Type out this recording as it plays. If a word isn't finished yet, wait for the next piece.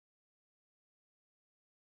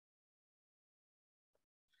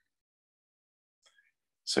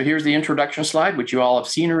So here's the introduction slide, which you all have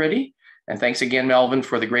seen already. And thanks again, Melvin,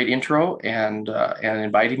 for the great intro and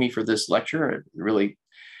inviting me for this lecture. It really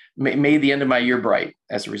made the end of my year bright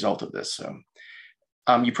as a result of this. So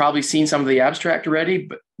you've probably seen some of the abstract already,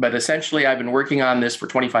 but essentially I've been working on this for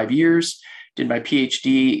 25 years, did my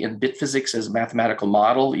PhD in bit physics as a mathematical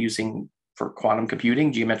model using for quantum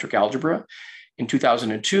computing, geometric algebra in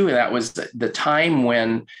 2002. And that was the time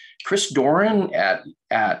when Chris Doran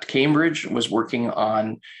at Cambridge was working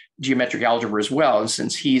on geometric algebra as well. And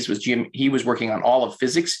since he was working on all of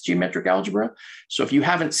physics geometric algebra. So if you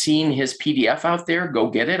haven't seen his PDF out there,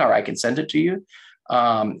 go get it, or I can send it to you.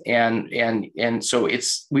 And so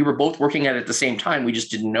we were both working at it at the same time. We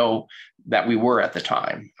just didn't know that we were at the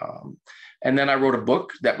time. And then I wrote a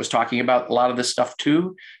book that was talking about a lot of this stuff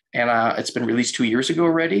too. And it's been released 2 years ago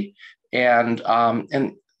already. And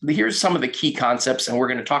here's some of the key concepts, and we're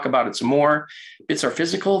going to talk about it some more. Bits are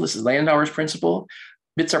physical. This is Landauer's principle.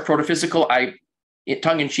 Bits are protophysical. I,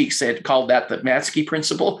 tongue-in-cheek, called that the Matzke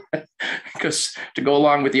principle, because to go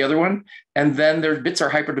along with the other one. And then bits are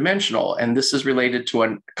hyperdimensional, and this is related to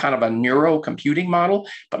a kind of a neurocomputing model.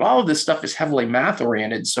 But all of this stuff is heavily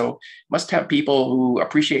math-oriented, so must have people who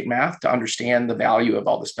appreciate math to understand the value of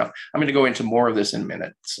all this stuff. I'm going to go into more of this in a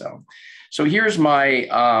minute. So here's my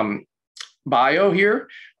bio here.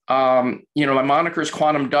 My moniker is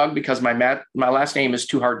Quantum Doug because my last name is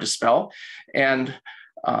too hard to spell. And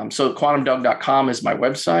so quantumdoug.com is my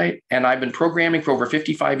website. And I've been programming for over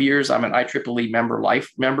 55 years. I'm an IEEE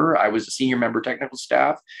life member. I was a senior member technical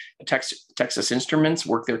staff at Texas Instruments,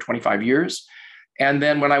 worked there 25 years. And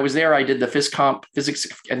then when I was there, I did the PhysComp, Physics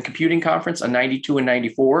and Computing Conference in 92 and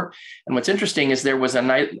 94. And what's interesting is there was a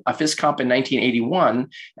PhysComp in 1981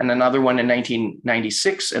 and another one in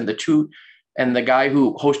 1996. And the guy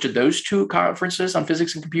who hosted those two conferences on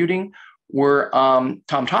physics and computing were Tom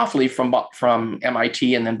Toffoli from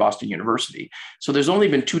MIT and then Boston University. So there's only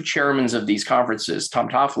been two chairmen of these conferences, Tom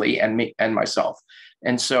Toffoli and me and myself.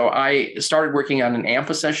 And so I started working on an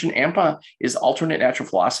AMPA session. AMPA is Alternate Natural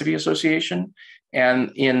Philosophy Association.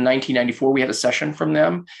 And in 1994, we had a session from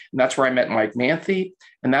them. And that's where I met Mike Manthey.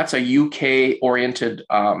 And that's a UK-oriented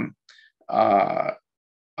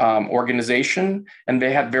organization, and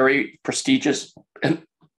they had very prestigious and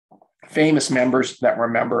famous members that were a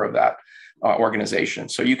member of that organization.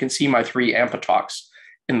 So you can see my 3 AMPA talks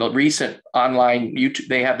in the recent online YouTube.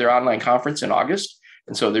 They had their online conference in August,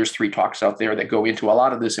 and so there's 3 talks out there that go into a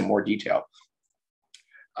lot of this in more detail.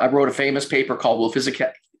 I wrote a famous paper called "Will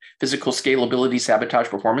Physical Scalability Sabotage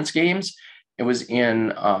Performance Games?" It was in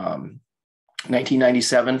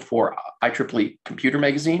 1997 for IEEE Computer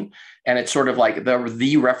Magazine. And it's sort of like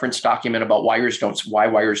the reference document about why wires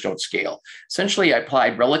don't scale. Essentially, I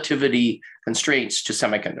applied relativity constraints to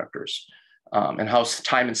semiconductors and how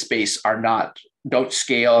time and space don't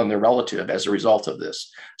scale, and they're relative as a result of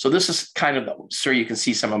this. So this is kind of, so you can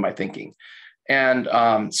see some of my thinking. And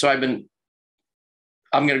so I'm going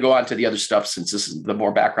to go on to the other stuff since this is the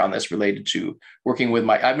more background that's related to working with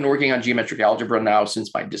I've been working on geometric algebra now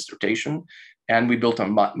since my dissertation, and we built a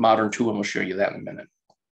modern tool, and we'll show you that in a minute.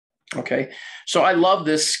 Okay, so I love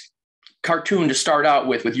this cartoon to start out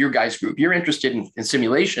with your guys' group. You're interested in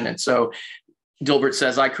simulation. And so Dilbert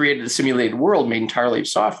says, I created a simulated world made entirely of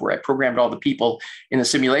software. I programmed all the people in the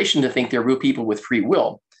simulation to think they're real people with free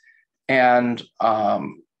will. And are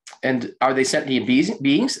they sentient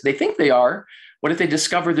beings? They think they are. What if they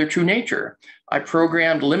discover their true nature? I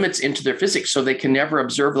programmed limits into their physics so they can never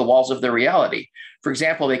observe the walls of their reality. For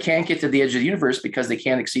example, they can't get to the edge of the universe because they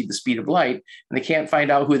can't exceed the speed of light, and they can't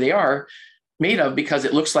find out who they are made of because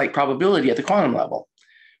it looks like probability at the quantum level.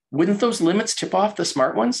 Wouldn't those limits tip off the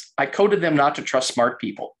smart ones? I coded them not to trust smart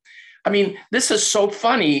people. I mean, this is so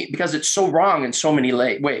funny because it's so wrong in so many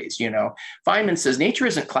ways. Feynman says nature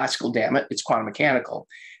isn't classical, damn it, it's quantum mechanical.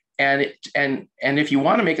 And if you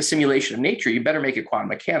want to make a simulation of nature, you better make it quantum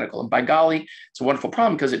mechanical. And by golly, it's a wonderful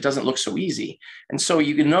problem because it doesn't look so easy. And so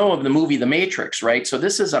you can know of the movie The Matrix, right? So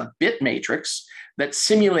this is a bit matrix that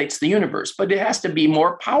simulates the universe, but it has to be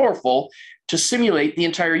more powerful to simulate the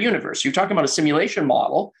entire universe. You're talking about a simulation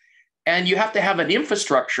model, and you have to have an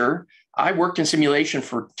infrastructure. I worked in simulation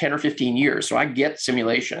for 10 or 15 years, so I get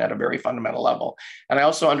simulation at a very fundamental level. And I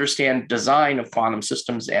also understand design of quantum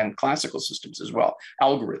systems and classical systems as well,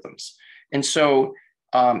 algorithms. And so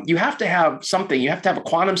you have to have something, you have to have a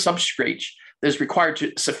quantum substrate that is required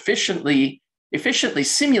to efficiently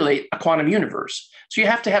simulate a quantum universe. So you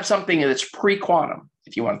have to have something that's pre-quantum,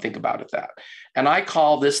 if you want to think about it that. And I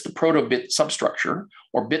call this the proto-bit substructure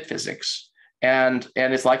or bit physics. And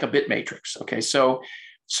it's like a bit matrix, okay? So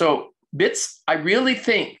bits, I really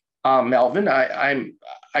think, Melvin,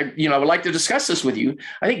 I would like to discuss this with you.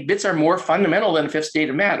 I think bits are more fundamental than a fifth state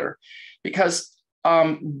of matter, because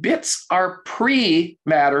bits are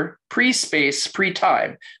pre-matter, pre-space,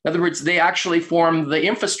 pre-time. In other words, they actually form the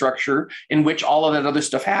infrastructure in which all of that other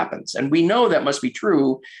stuff happens. And we know that must be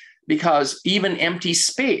true because even empty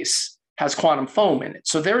space has quantum foam in it.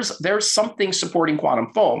 So there's something supporting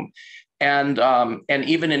quantum foam, and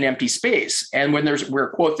even in empty space. And when where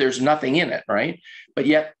quote there's nothing in it, right? But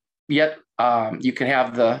yet you can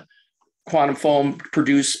have the quantum foam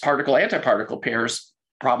produce particle-antiparticle pairs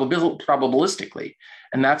probabilistically,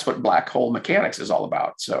 and that's what black hole mechanics is all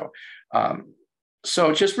about. So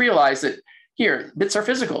just realize that here bits are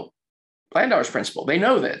physical. Landauer's principle. They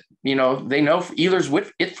know that. They know Euler's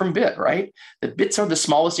it from bit, right? That bits are the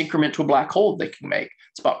smallest increment to a black hole they can make.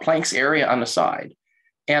 It's about Planck's area on the side,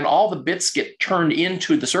 and all the bits get turned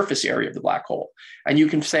into the surface area of the black hole. And you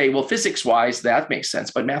can say, well, physics-wise that makes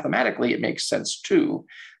sense, but mathematically it makes sense too.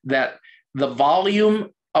 That the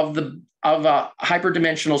volume of a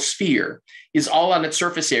hyperdimensional sphere is all on its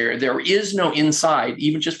surface area. There is no inside,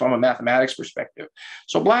 even just from a mathematics perspective.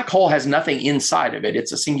 So black hole has nothing inside of it.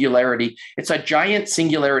 It's a singularity. It's a giant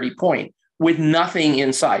singularity point with nothing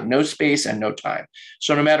inside, no space and no time.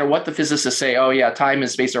 So no matter what the physicists say, oh yeah, time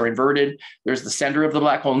and space are inverted, there's the center of the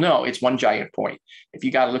black hole. No, it's one giant point. If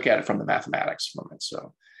you got to look at it from the mathematics from it.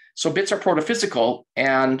 So bits are protophysical,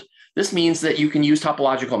 and this means that you can use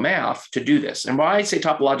topological math to do this. And why I say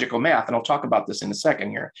topological math, and I'll talk about this in a second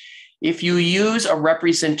here, if you use a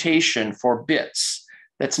representation for bits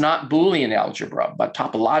that's not Boolean algebra, but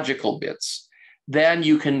topological bits, then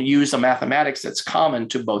you can use a mathematics that's common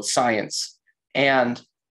to both science and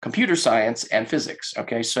computer science and physics.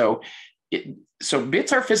 Okay, so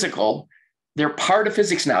bits are physical. They're part of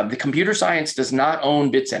physics now. The computer science does not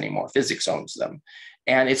own bits anymore. Physics owns them.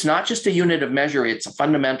 And it's not just a unit of measure. It's a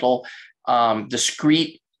fundamental,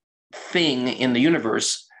 discrete thing in the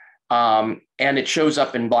universe. And it shows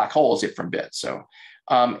up in black holes from bits. So,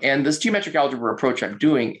 and this geometric algebra approach I'm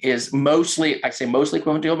doing is mostly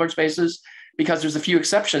equivalent to Hilbert spaces, because there's a few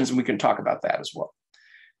exceptions, and we can talk about that as well.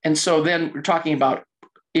 And so then we're talking about,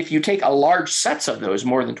 if you take a large sets of those,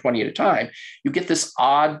 more than 20 at a time, you get this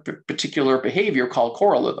odd particular behavior called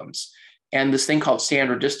correlations, and this thing called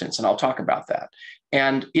standard distance, and I'll talk about that.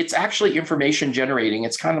 And it's actually information generating.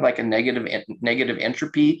 It's kind of like a negative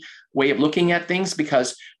entropy way of looking at things,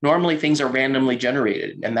 because normally things are randomly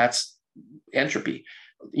generated, and that's entropy,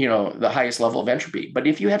 the highest level of entropy. But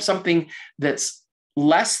if you have something that's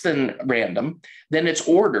less than random, then it's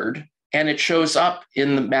ordered, and it shows up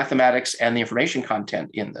in the mathematics and the information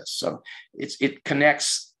content in this. So it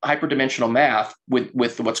connects hyperdimensional math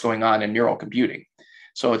with what's going on in neural computing.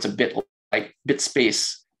 So it's a bit like bit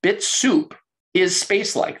space. Bit soup is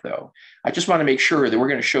space-like, though. I just want to make sure that we're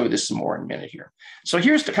going to show this some more in a minute here. So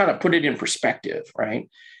here's to kind of put it in perspective, right?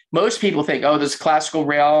 Most people think, oh, there's the classical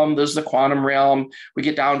realm, there's the quantum realm. We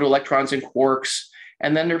get down to electrons and quarks.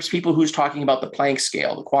 And then there's people who's talking about the Planck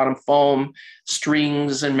scale, the quantum foam,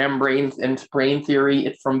 strings and membrane and brain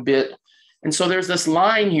theory from bit. And so there's this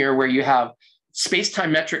line here where you have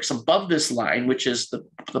space-time metrics above this line, which is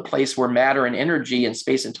the place where matter and energy and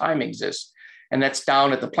space and time exist. And that's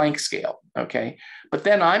down at the Planck scale, okay? But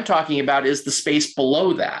then I'm talking about is the space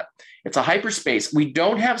below that. It's a hyperspace. We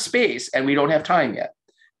don't have space and we don't have time yet.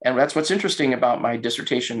 And that's what's interesting about my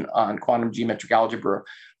dissertation on quantum geometric algebra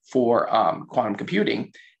for quantum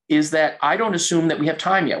computing, is that I don't assume that we have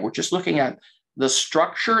time yet. We're just looking at the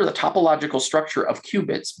structure, the topological structure of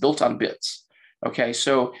qubits built on bits. Okay,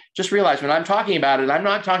 so just realize when I'm talking about it, I'm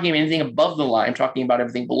not talking about anything above the line, I'm talking about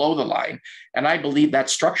everything below the line. And I believe that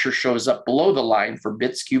structure shows up below the line for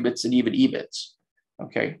bits, qubits, and even e-bits.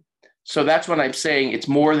 Okay, so that's when I'm saying it's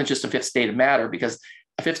more than just a fifth state of matter, because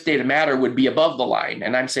a fifth state of matter would be above the line.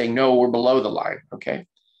 And I'm saying, no, we're below the line. Okay,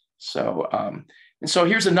 so, and so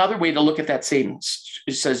here's another way to look at that same.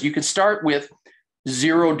 It says you can start with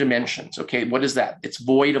 0 dimensions. Okay, what is that? It's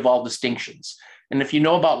void of all distinctions. And if you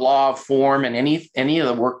know about law of form and any of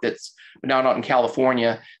the work that's been done out in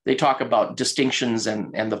California, they talk about distinctions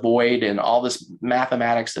and the void and all this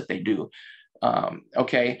mathematics that they do.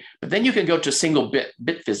 Okay, but then you can go to single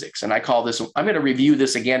bit physics, and I call this. I'm going to review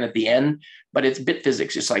this again at the end, but it's bit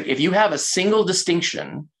physics. It's like if you have a single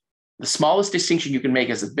distinction, the smallest distinction you can make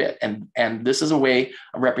is a bit, and this is a way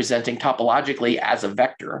of representing topologically as a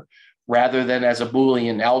vector rather than as a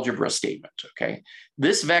Boolean algebra statement, okay?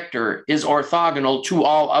 This vector is orthogonal to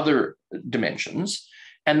all other dimensions,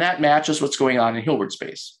 and that matches what's going on in Hilbert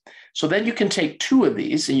space. So then you can take 2 of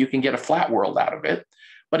these and you can get a flat world out of it.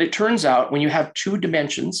 But it turns out when you have 2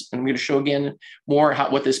 dimensions, and I'm going to show again more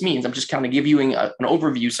what this means, I'm just kind of giving you an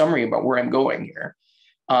overview summary about where I'm going here.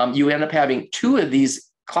 you end up having two of these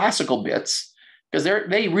classical bits, because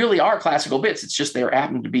they really are classical bits. It's just they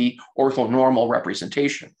happen to be orthonormal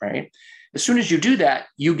representation, right? As soon as you do that,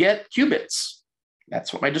 you get qubits.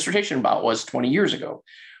 That's what my dissertation about was 20 years ago.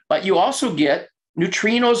 But you also get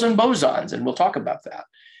neutrinos and bosons, and we'll talk about that.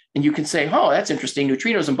 And you can say, oh, that's interesting.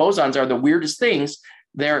 Neutrinos and bosons are the weirdest things.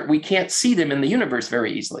 We can't see them in the universe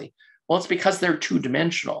very easily. Well, it's because they're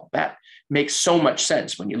two-dimensional. That makes so much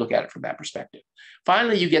sense when you look at it from that perspective.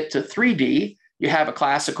 Finally, you get to 3D. You have a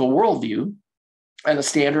classical worldview and a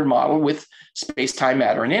standard model with space, time,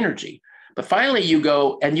 matter, and energy. But finally, you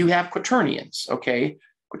go and you have quaternions, okay?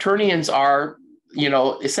 Quaternions are,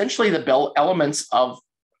 essentially the elements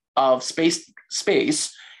of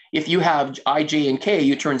space. If you have I, J, and K,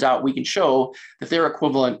 it turns out we can show that they're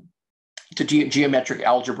equivalent to geometric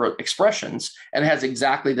algebra expressions, and it has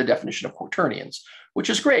exactly the definition of quaternions, which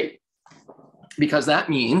is great, because that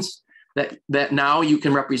means that now you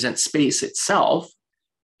can represent space itself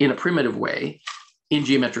in a primitive way in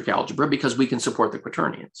geometric algebra, because we can support the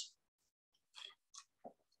quaternions.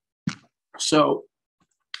 So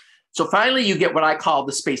finally, you get what I call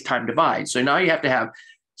the space-time divide. So now you have to have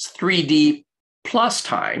 3D plus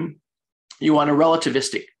time. You want a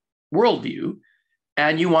relativistic worldview,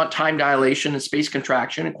 and you want time dilation and space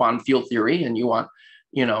contraction and quantum field theory, and you want,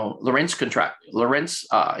 Lorentz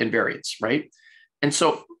invariance, right? And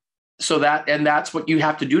so that's what you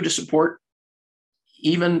have to do to support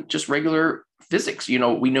even just regular physics. We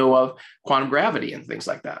know of quantum gravity and things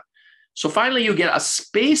like that. So finally, you get a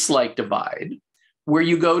space-like divide where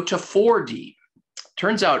you go to 4D.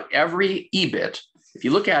 Turns out every E-bit, if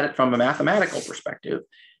you look at it from a mathematical perspective,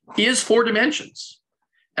 is 4 dimensions.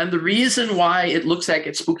 And the reason why it looks like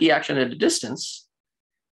it's spooky action at a distance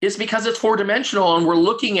is because it's 4-dimensional and we're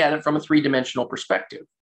looking at it from a 3-dimensional perspective,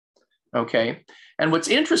 okay? And what's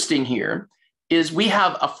interesting here is we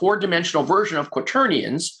have a 4-dimensional version of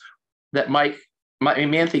quaternions that Mike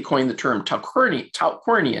Matzke coined the term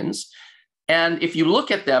tauquirnions. And if you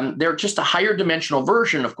look at them, they're just a higher dimensional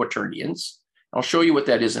version of quaternions. I'll show you what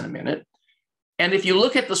that is in a minute. And if you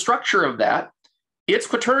look at the structure of that, it's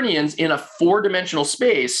quaternions in a 4-dimensional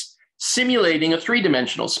space simulating a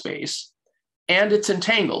 3-dimensional space, and it's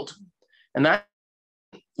entangled. And that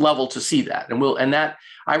level to see that. And that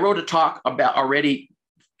I wrote a talk about already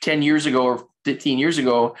 10 years ago or 15 years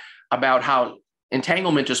ago about how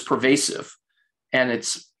entanglement is pervasive, and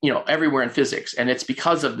it's everywhere in physics, and it's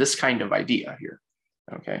because of this kind of idea here.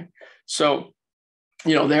 Okay, so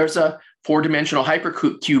there's a 4-dimensional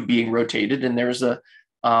hypercube being rotated, and there's an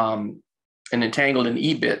entangled in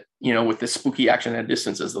E-bit, with this spooky action at a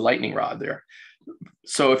distance as the lightning rod there.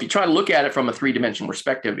 So if you try to look at it from a 3-dimensional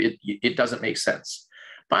perspective, it doesn't make sense.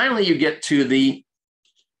 Finally, you get to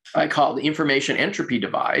I call the information entropy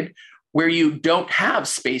divide, where you don't have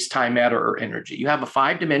space, time, matter, or energy. You have a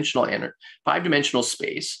 5-dimensional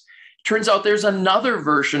space. Turns out there's another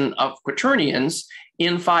version of quaternions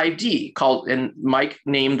in 5D called, and Mike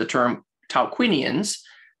named the term tauquinians.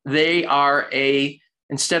 They are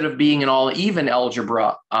instead of being an all-even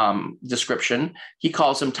algebra description, he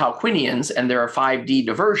calls them tauquinians, and they're a 5D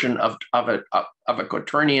diversion of a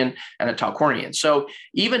quaternion and a tauquirnian. So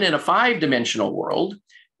even in a 5-dimensional world,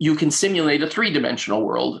 you can simulate a 3-dimensional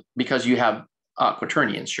world because you have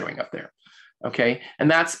quaternions showing up there, okay? And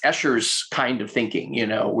that's Escher's kind of thinking,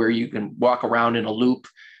 where you can walk around in a loop.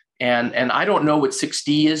 And I don't know what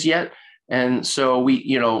 6D is yet. And so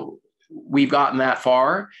we've gotten that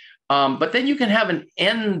far. But then you can have an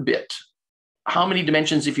n bit. How many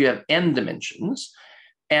dimensions if you have n dimensions?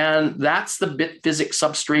 And that's the bit physics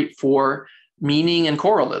substrate for meaning and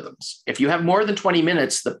correlations. If you have more than 20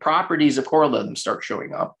 minutes, the properties of correlations start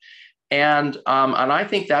showing up. And I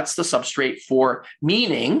think that's the substrate for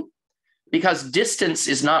meaning, because distance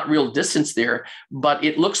is not real distance there, but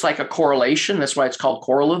it looks like a correlation. That's why it's called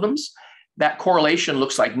correlations. That correlation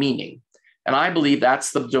looks like meaning. And I believe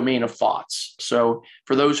that's the domain of thoughts. So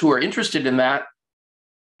for those who are interested in that,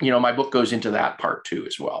 my book goes into that part too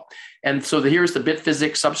as well. And so here's the bit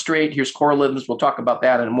physics substrate. Here's correlations. We'll talk about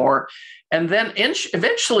that and more. And then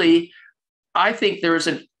eventually, I think there is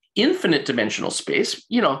an infinite dimensional space.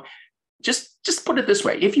 Just put it this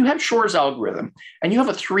way. If you have Shor's algorithm and you have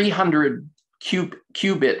a 300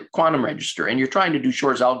 qubit quantum register and you're trying to do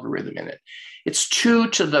Shor's algorithm in it, it's 2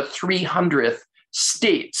 to the 300th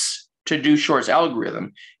states to do Shor's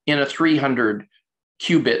algorithm in a 300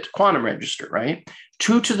 qubit quantum register, right?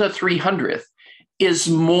 2 to the 300th is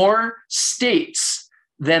more states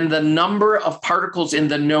than the number of particles in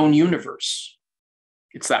the known universe.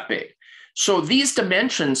 It's that big. So these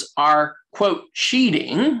dimensions are, quote,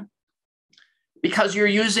 cheating because you're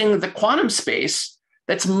using the quantum space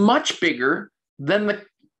that's much bigger than the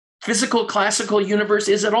physical classical universe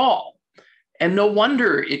is at all. And no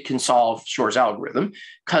wonder it can solve Shor's algorithm,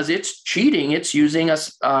 because it's cheating. It's using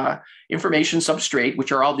a information substrate,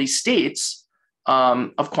 which are all these states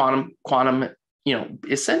of quantum,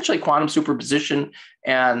 essentially quantum superposition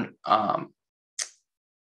and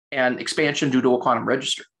expansion due to a quantum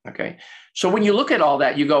register. Okay, so when you look at all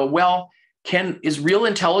that, you go, well, is real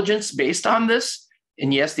intelligence based on this?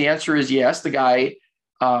 And yes, the answer is yes. The guy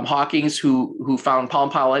Hawkins, who found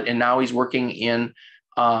Palm Pilot, and now he's working in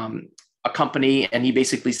a company, and he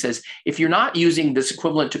basically says, if you're not using this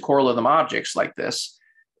equivalent to correlative objects like this,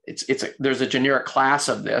 there's a generic class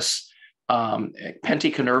of this.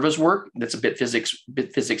 Pentti Canerva's work, that's a bit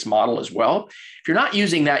physics model as well. If you're not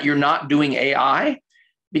using that, you're not doing AI,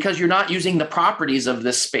 because you're not using the properties of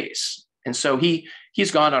this space. And so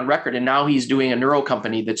he's gone on record, and now he's doing a neuro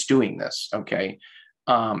company that's doing this. Okay,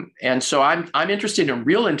 and so I'm interested in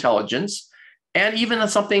real intelligence, and even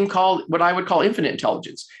something called what I would call infinite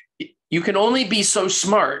intelligence. You can only be so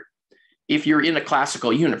smart if you're in a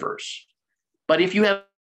classical universe. But if you have a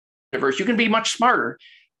universe, you can be much smarter.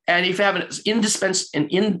 And if you have an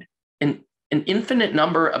infinite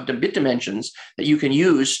number of bit dimensions that you can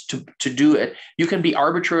use to do it, you can be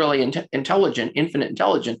arbitrarily intelligent, infinite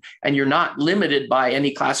intelligent, and you're not limited by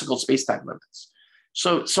any classical space-time limits.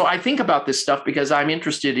 So I think about this stuff because I'm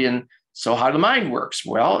interested in, so how the mind works.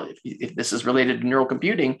 Well, if this is related to neural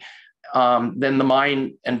computing, then the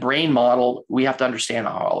mind and brain model, we have to understand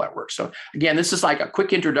how all that works. So again, this is like a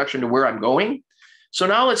quick introduction to where I'm going. So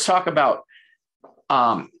now let's talk about,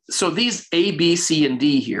 so these A, B, C, and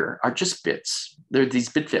D here are just bits. They're these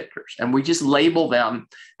bit vectors, and we just label them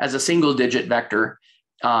as a single digit vector.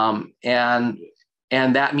 And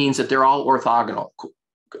that means that they're all orthogonal,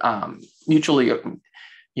 mutually,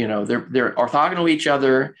 they're orthogonal to each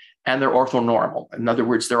other, and they're orthonormal. In other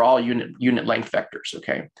words, they're all unit length vectors,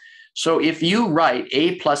 okay? So if you write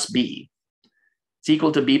A plus B, it's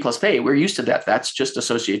equal to B plus A, we're used to that. That's just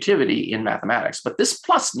associativity in mathematics. But this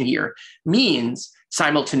plus here means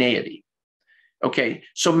simultaneity. Okay,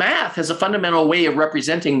 so math has a fundamental way of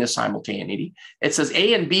representing this simultaneity. It says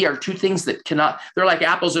A and B are two things that they're like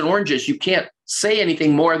apples and oranges. You can't say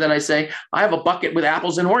anything more than I say, I have a bucket with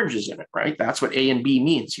apples and oranges in it, right? That's what A and B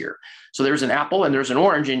means here. So there's an apple and there's an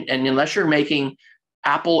orange, and unless you're making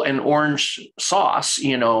apple and orange sauce,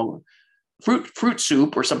 fruit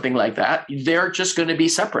soup or something like that, they're just going to be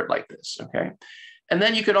separate like this, okay? And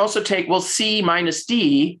then you could also take, well, C minus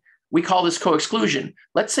D, we call this co-exclusion.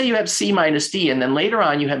 Let's say you have C minus D, and then later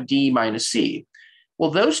on you have D minus C. Well,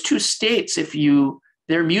 those two states,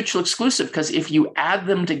 they're mutually exclusive, because if you add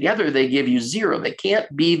them together, they give you zero. They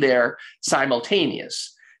can't be there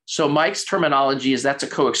simultaneous. So Mike's terminology is that's a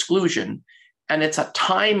co-exclusion, and it's a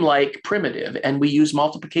time-like primitive, and we use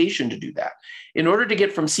multiplication to do that. In order to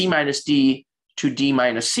get from C minus D to D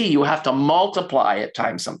minus C, you have to multiply it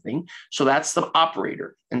times something. So that's the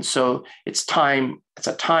operator. And so it's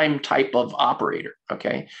a time type of operator,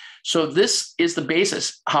 okay? So this is the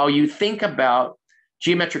basis, how you think about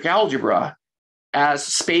geometric algebra as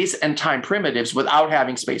space and time primitives without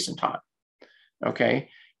having space and time, okay?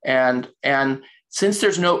 And since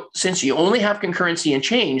you only have concurrency and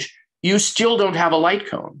change, you still don't have a light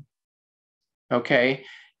cone, okay?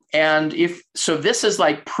 And so this is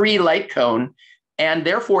like pre-light cone, and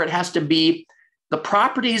therefore it has to be the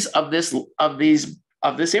properties of this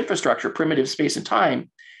infrastructure, primitive space and time,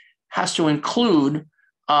 has to include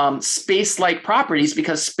space-like properties,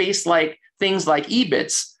 because space-like things like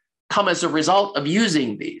E-bits come as a result of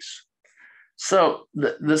using these. So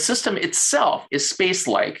the system itself is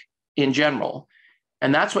space-like in general,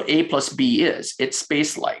 and that's what A plus B is. It's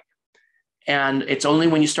space-like. And it's only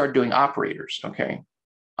when you start doing operators, okay,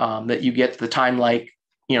 that you get the time-like,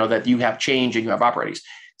 that you have change and you have operators.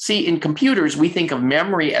 See, in computers, we think of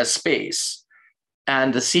memory as space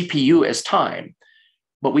and the CPU as time,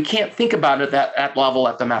 but we can't think about it at that level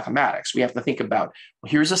at the mathematics. We have to think about, well,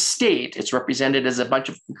 here's a state. It's represented as a bunch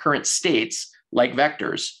of concurrent states like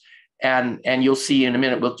vectors. And you'll see in a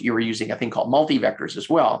minute, you were using a thing called multivectors as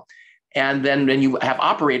well. And then you have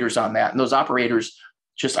operators on that, and those operators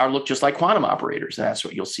look just like quantum operators, and that's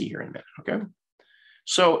what you'll see here in a minute, okay?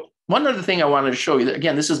 So one other thing I wanted to show you, that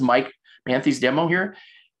again, this is Mike Manthe's demo here.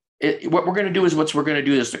 What we're going to do is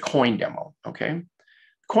the coin demo, okay?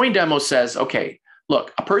 The coin demo says, okay,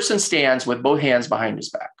 look, a person stands with both hands behind his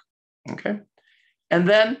back, okay? And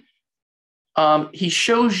then he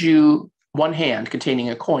shows you one hand containing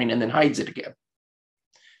a coin and then hides it again,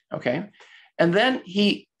 okay? And then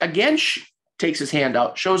he again takes his hand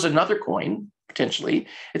out, shows another coin, potentially.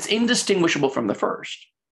 It's indistinguishable from the first,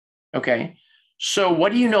 okay? So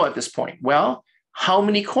what do you know at this point? Well, how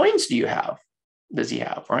many coins does he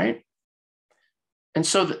have, right? And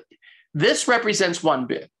so this represents one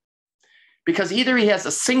bit, because either he has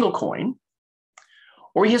a single coin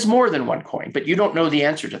or he has more than one coin, but you don't know the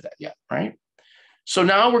answer to that yet, right? So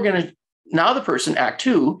now now the person, Act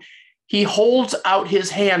 2, he holds out his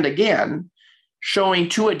hand again, showing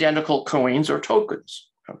two identical coins or tokens,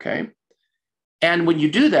 okay? And when you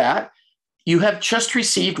do that, you have just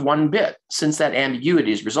received one bit since that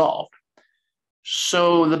ambiguity is resolved.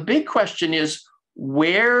 So the big question is,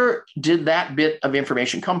 where did that bit of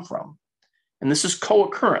information come from? And this is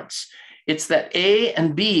co-occurrence. It's that A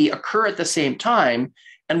and B occur at the same time.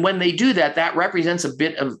 And when they do that, that represents a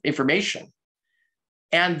bit of information.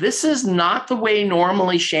 And this is not the way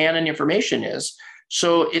normally Shannon information is.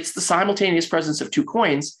 So it's the simultaneous presence of two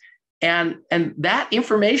coins. And that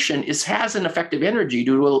information has an effective energy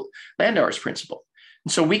due to Landauer's principle.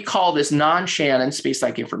 And so we call this non-Shannon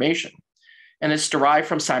space-like information. And it's derived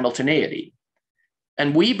from simultaneity.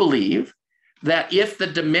 And we believe that if the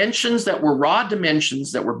dimensions that were raw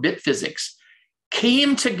dimensions that were bit physics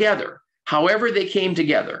came together, however they came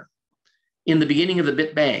together in the beginning of the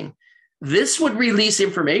Big Bang, this would release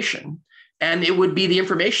information, and it would be the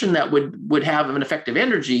information that would have an effective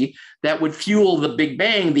energy that would fuel the Big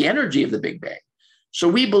Bang, the energy of the Big Bang. So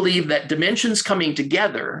we believe that dimensions coming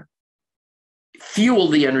together fuel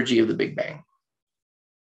the energy of the Big Bang.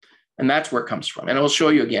 And that's where it comes from. And I'll show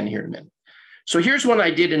you again here in a minute. So here's one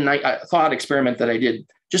I did in a thought experiment that I did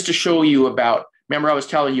just to show you about, remember I was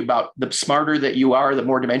telling you about the smarter that you are, the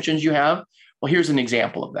more dimensions you have? Well, here's an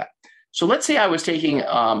example of that. So let's say I was taking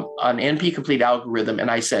an NP-complete algorithm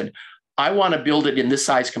and I said, I want to build it in this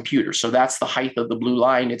size computer. So that's the height of the blue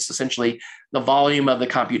line. It's essentially the volume of the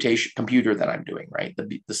computer that I'm doing, right?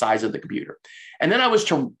 The size of the computer. And then I was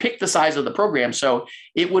to pick the size of the program so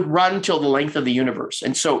it would run till the length of the universe.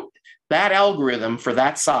 And so that algorithm for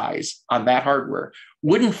that size on that hardware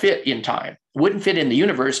wouldn't fit in time, wouldn't fit in the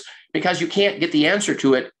universe, because you can't get the answer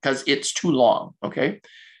to it because it's too long, okay?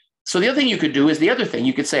 So the other thing you could do is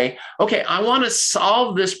you could say, okay, I want to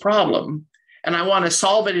solve this problem and I want to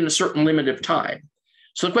solve it in a certain limit of time.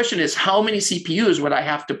 So the question is, how many CPUs would I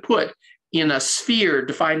have to put in a sphere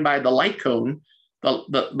defined by the light cone,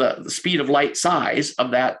 the speed of light size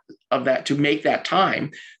of that to make that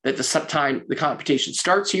time, that the computation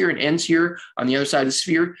starts here and ends here on the other side of the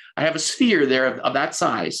sphere. I have a sphere there of that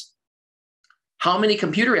size. How many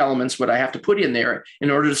computer elements would I have to put in there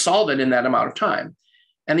in order to solve it in that amount of time?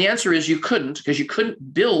 And the answer is you couldn't, because you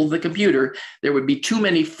couldn't build the computer. There would be too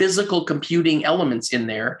many physical computing elements in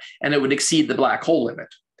there, and it would exceed the black hole limit.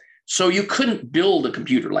 So you couldn't build a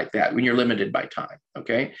computer like that when you're limited by time,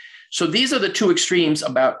 okay? So these are the two extremes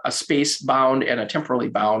about a space-bound and a temporally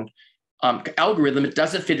bound algorithm. It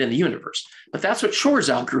doesn't fit in the universe. But that's what Shor's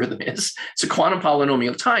algorithm is. It's a quantum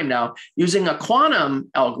polynomial time. Now, using a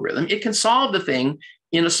quantum algorithm, it can solve the thing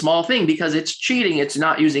in a small thing because it's cheating. It's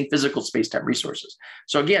not using physical space-time resources.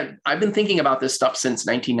 So again, I've been thinking about this stuff since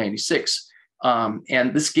 1996.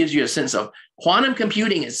 And this gives you a sense of quantum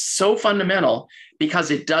computing is so fundamental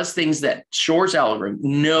because it does things that Shor's algorithm,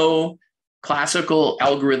 no classical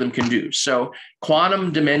algorithm can do. So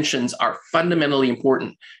quantum dimensions are fundamentally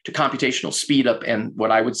important to computational speed up and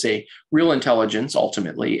what I would say real intelligence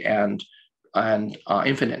ultimately, and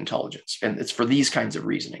infinite intelligence. And it's for these kinds of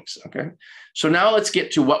reasonings, okay? So now let's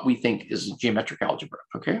get to what we think is geometric algebra,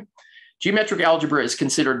 okay? Geometric algebra is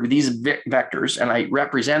considered these vectors, and I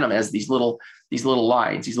represent them as these little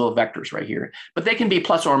lines, these little vectors right here, but they can be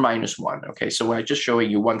plus or minus one, okay? So when I'm just showing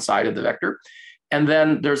you one side of the vector, and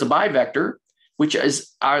then there's a bivector, which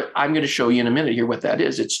is, I'm going to show you in a minute here what that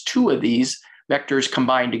is. It's two of these vectors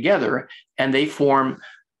combined together, and they form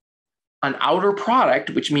an outer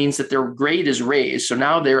product, which means that their grade is raised. So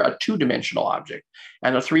now they're a two-dimensional object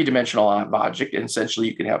and a three-dimensional object. And essentially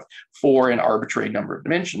you can have four in arbitrary number of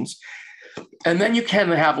dimensions. And then you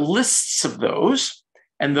can have lists of those,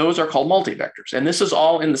 and those are called multivectors. And this is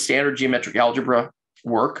all in the standard geometric algebra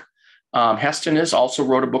work. Heston also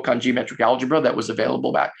wrote a book on geometric algebra that was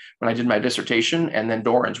available back when I did my dissertation, and then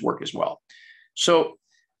Doran's work as well. So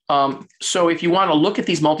if you want to look at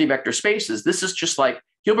these multivector spaces, this is just like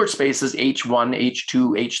Hilbert spaces H1,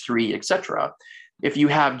 H2, H3, etc. If you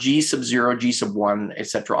have G sub 0, G sub 1,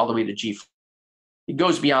 etc., all the way to G, it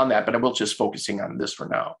goes beyond that, but I will just focusing on this for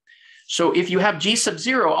now. So if you have G sub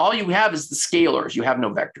 0, all you have is the scalars. You have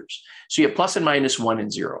no vectors. So you have plus and minus 1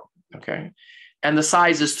 and 0, okay? And the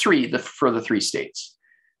size is 3 for the three states.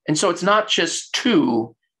 And so it's not just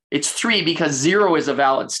 2, it's 3 because 0 is a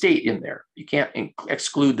valid state in there. You can't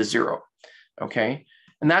exclude the 0, okay?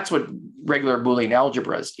 And that's what regular Boolean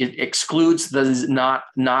algebra is. It excludes the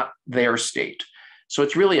not their state. So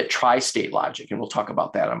it's really a tri-state logic, and we'll talk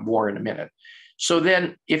about that more in a minute. So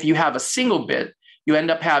then if you have a single bit, you end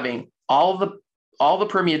up having all the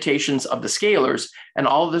permutations of the scalars and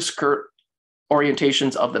all the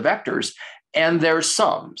orientations of the vectors and their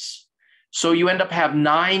sums. So you end up have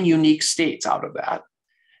 9 unique states out of that.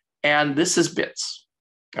 And this is bits.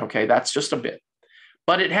 Okay, that's just a bit.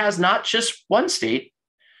 But it has not just one state.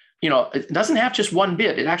 It doesn't have just one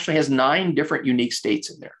bit. It actually has 9 different unique states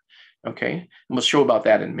in there. Okay, and we'll show about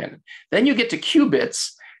that in a minute. Then you get to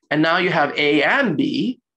qubits, and now you have A and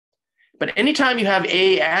B. But anytime you have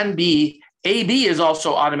A and B, AB is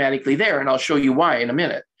also automatically there, and I'll show you why in a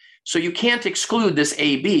minute. So you can't exclude this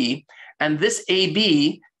AB, and this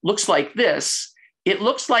AB looks like this. It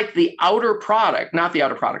looks like the outer product, not the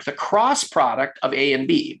outer product, the cross product of A and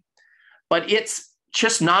B. But it's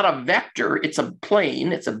just not a vector, it's a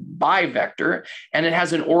plane, it's a bivector, and it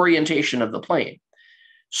has an orientation of the plane.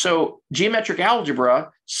 So geometric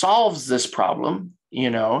algebra solves this problem,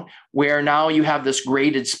 where now you have this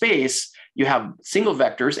graded space, you have single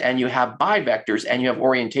vectors and you have bivectors and you have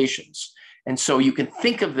orientations. And so you can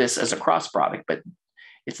think of this as a cross product, but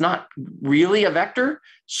it's not really a vector.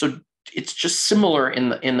 So it's just similar in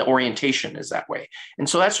the orientation is that way. And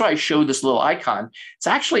so that's why I showed this little icon. It's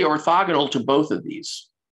actually orthogonal to both of these.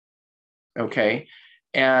 Okay.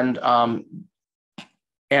 And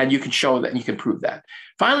you can show that and you can prove that.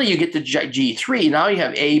 Finally, you get to G3. Now you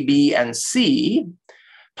have A, B, and C.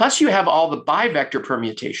 Plus you have all the bivector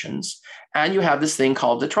permutations, and you have this thing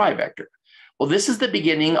called the trivector. Well, this is the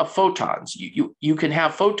beginning of photons. You can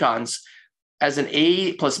have photons as an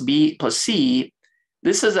A plus B plus C.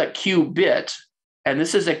 This is a Q bit, and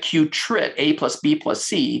this is a Q trit, A plus B plus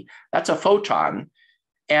C. That's a photon.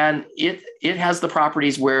 And it has the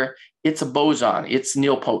properties where it's a boson, it's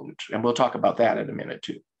nilpotent. And we'll talk about that in a minute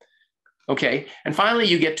too. Okay, and finally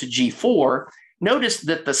you get to G4. Notice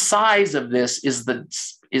that the size of this is the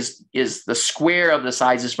square of the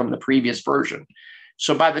sizes from the previous version.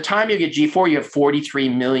 So by the time you get G4, you have 43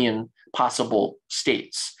 million possible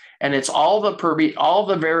states. And it's all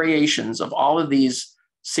the variations of all of these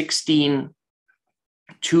 16,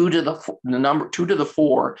 2 to the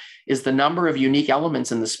 4 is the number of unique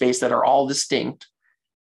elements in the space that are all distinct.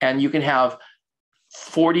 And you can have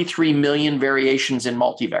 43 million variations in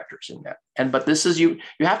multivectors in that. But this is you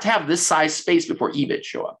have to have this size space before E-bits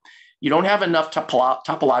show up. You don't have enough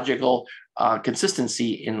topological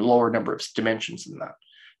consistency in lower number of dimensions than that.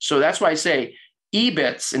 So that's why I say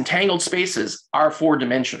E-bits, entangled spaces, are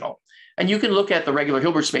 4-dimensional. And you can look at the regular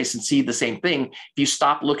Hilbert space and see the same thing if you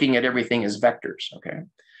stop looking at everything as vectors, okay?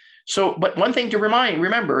 So, but one thing to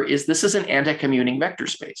remember is this is an anti-commuting vector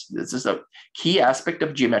space. This is a key aspect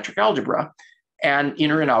of geometric algebra and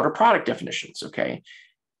inner and outer product definitions, okay?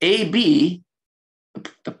 AB,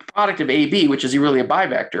 the product of AB, which is really a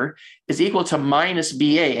bivector, is equal to minus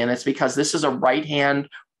BA, and it's because this is a right-hand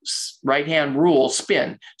rule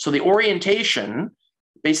spin. So the orientation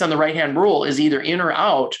based on the right-hand rule is either in or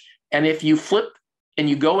out, and if you flip and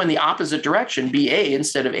you go in the opposite direction, BA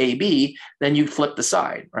instead of AB, then you flip the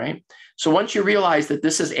side, right? So once you realize that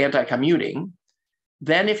this is anti-commuting,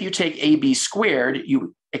 then if you take AB squared,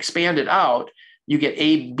 you expand it out, you get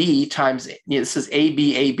AB times, this is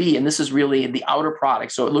AB, AB, and this is really the outer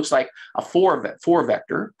product. So it looks like a 4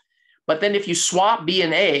 vector. But then if you swap B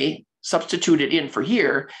and A, substitute it in for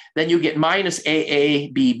here, then you get minus AA,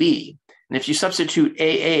 BB. And if you substitute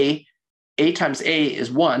AA, A times A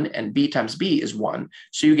is 1 and B times B is 1.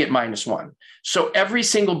 So you get minus 1. So every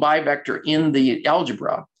single bivector in the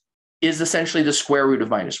algebra is essentially the square root of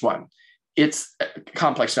minus 1. It's a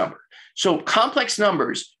complex number. So complex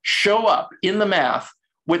numbers show up in the math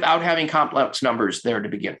without having complex numbers there to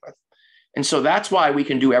begin with. And so that's why we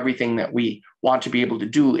can do everything that we want to be able to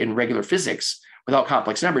do in regular physics without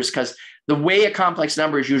complex numbers, because the way a complex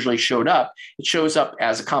number is usually showed up, it shows up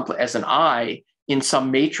as an I in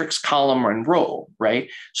some matrix column and row, right?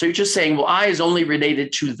 So you're just saying, well, I is only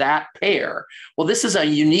related to that pair. Well, this is a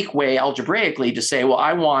unique way algebraically to say, well,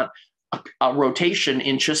 I want a rotation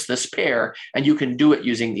in just this pair, and you can do it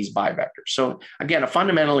using these bivectors. So again, a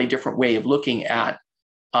fundamentally different way of looking at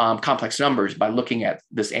complex numbers by looking at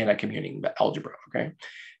this anti-commuting algebra, okay?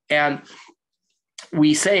 And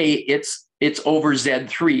we say it's over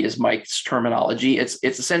Z3 is Mike's terminology. It's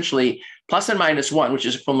essentially plus and minus 1, which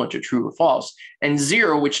is equivalent to true or false, and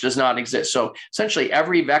 0, which does not exist. So essentially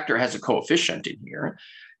every vector has a coefficient in here,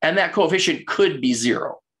 and that coefficient could be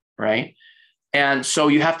 0, right? And so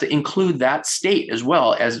you have to include that state as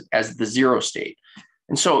well as the 0 state.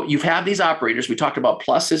 And so you have these operators. We talked about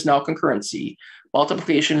plus is now concurrency.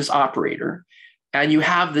 multiplication is operator, and you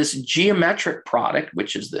have this geometric product,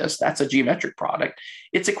 which is this, that's a geometric product.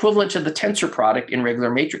 It's equivalent to the tensor product in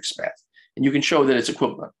regular matrix math. And you can show that it's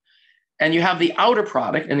equivalent. And you have the outer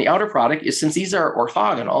product, and the outer product is, since these are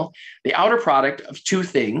orthogonal, the outer product of two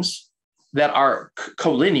things that are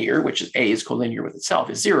collinear, which is A is collinear with itself,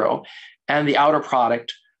 is 0. And the outer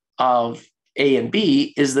product of A and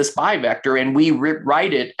B is this bivector, and we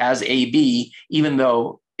write it as AB, even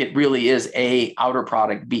though it really is A outer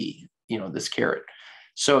product B, this caret.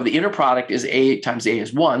 So the inner product is A times A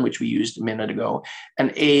is 1, which we used a minute ago,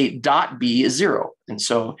 and A dot B is 0. And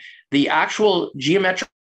so the actual geometric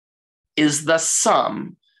is the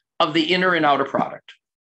sum of the inner and outer product.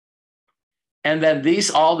 And then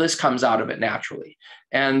all this comes out of it naturally.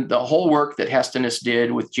 And the whole work that Hestinus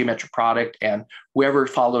did with geometric product and whoever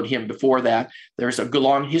followed him before that, there's a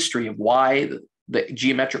long history of why the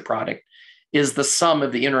geometric product is the sum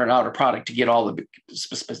of the inner and outer product to get all the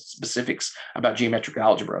specifics about geometric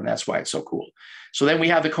algebra. And that's why it's so cool. So then we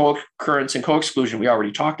have the co-occurrence and co-exclusion we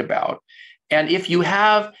already talked about. And if you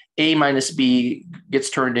have A minus B gets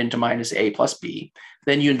turned into minus A plus B,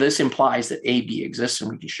 then this implies that AB exists,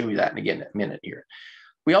 and we can show you that in a minute here.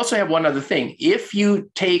 We also have one other thing. If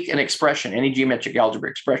you take an expression, any geometric algebra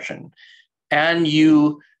expression, and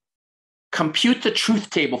you compute the truth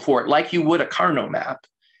table for it like you would a Carnot map,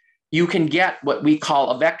 you can get what we call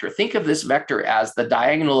a vector. Think of this vector as the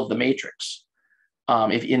diagonal of the matrix,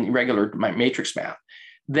 if in regular matrix math.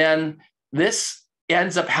 Then this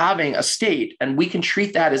ends up having a state, and we can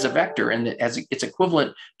treat that as a vector, and it's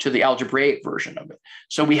equivalent to the algebraic version of it.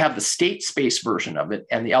 So we have the state space version of it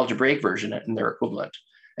and the algebraic version, and they're equivalent.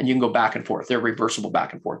 And you can go back and forth. They're reversible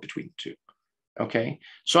back and forth between the two. Okay.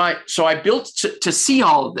 So I built to see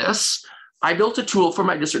all of this. I built a tool for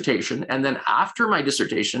my dissertation, and then after my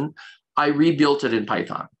dissertation, I rebuilt it in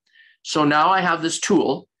Python. So now I have this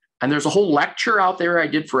tool, and there's a whole lecture out there I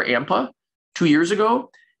did for AMPA 2 years ago.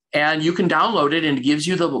 And you can download it, and it gives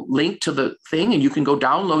you the link to the thing, and you can go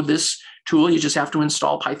download this tool. You just have to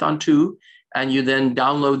install Python 2, and you then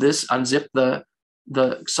download this, unzip the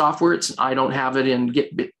software. I don't have it in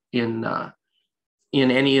Git in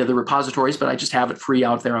any of the repositories, but I just have it free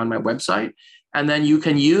out there on my website. And then you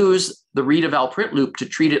can use the read-eval print loop to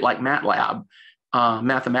treat it like MATLAB,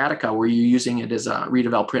 Mathematica, where you're using it as a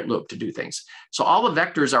read-eval print loop to do things. So all the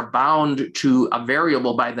vectors are bound to a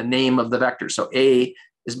variable by the name of the vector. So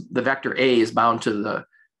the vector A is bound to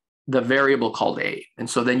the variable called A. And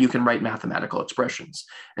so then you can write mathematical expressions.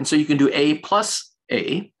 And so you can do A plus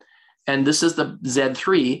A, and this is the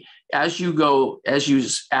Z3. As you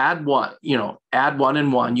add one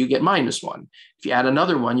and one, you get minus 1. If you add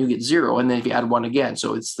another one, you get 0. And then if you add 1 again,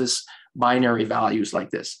 so it's this binary values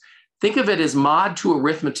like this. Think of it as mod to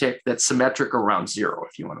arithmetic that's symmetric around 0,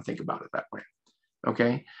 if you want to think about it that way.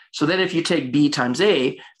 Okay, so then if you take B times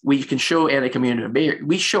A, we can show anti-commutative.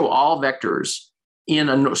 We show all vectors in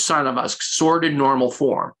a sort of a sorted normal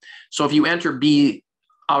form. So if you enter B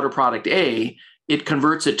outer product A, it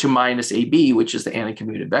converts it to minus AB, which is the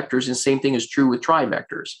anti-commutative vectors. And the same thing is true with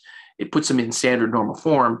trivectors. It puts them in standard normal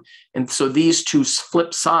form. And so these two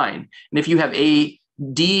flip sign. And if you have A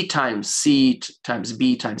D times C times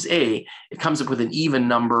B times A, it comes up with an even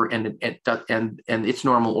number, and its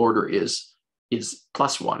normal order is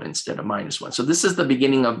 +1 instead of -1. So this is the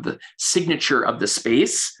beginning of the signature of the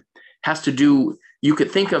space. Has to do, you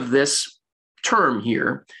could think of this term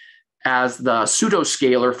here as the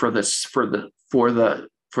pseudoscalar for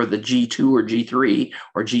the G2 or G3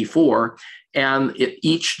 or G4, and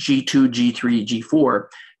each G2, G3, G4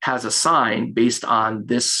 has a sign based on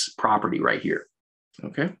this property right here.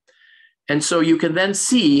 Okay, and so you can then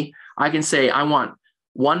see, I can say I want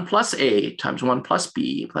 1 plus A times 1 plus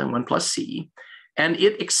B times 1 plus C, and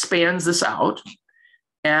it expands this out.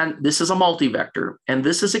 And this is a multivector, and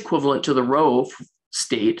this is equivalent to the row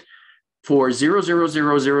state for 0, 0,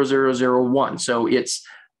 0, 0, 0, 0, 1. So it's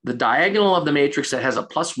the diagonal of the matrix that has a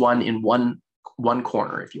 +1 in one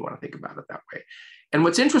corner, if you want to think about it that way. And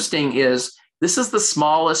what's interesting is this is the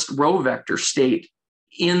smallest row vector state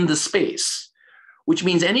in the space, which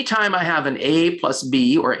means anytime I have an A plus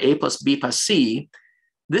B or A plus B plus C,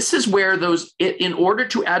 this is where in order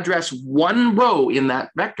to address one row in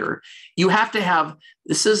that vector, you have to have,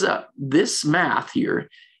 this math here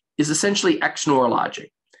is essentially XNOR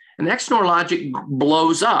logic. And XNOR logic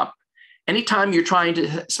blows up anytime you're trying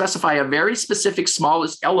to specify a very specific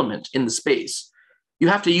smallest element in the space. You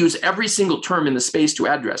have to use every single term in the space to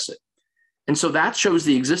address it. And so that shows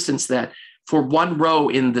the existence that for one row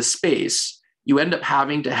in the space, you end up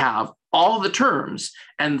having to have all the terms.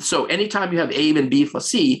 And so anytime you have A and B plus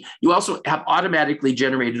C, you also have automatically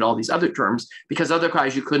generated all these other terms, because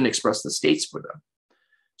otherwise you couldn't express the states for them.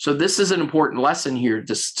 So this is an important lesson here,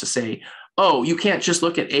 just to say, oh, you can't just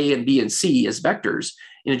look at A and B and C as vectors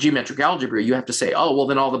in a geometric algebra. You have to say, oh, well,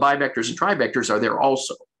 then all the bivectors and trivectors are there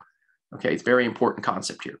also. Okay, it's a very important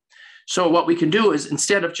concept here. So what we can do is,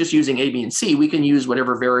 instead of just using A, B, and C, we can use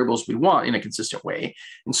whatever variables we want in a consistent way.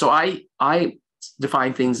 And so I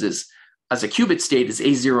define things as a qubit state as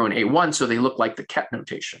A0 and A1, so they look like the ket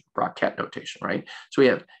notation, Brock ket notation, right? So we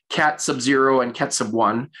have ket sub 0 and ket sub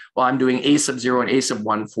 1. Well, I'm doing A sub 0 and A sub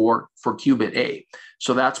 1 for qubit A.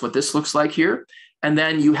 So that's what this looks like here. And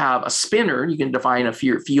then you have a spinner. You can define a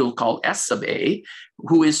field called S sub A,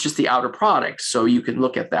 who is just the outer product. So you can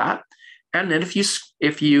look at that. And then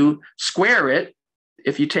if you square it,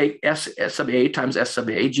 if you take S sub A times S sub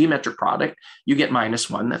A, geometric product, you get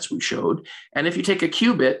 -1, that's what we showed. And if you take a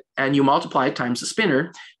qubit and you multiply it times the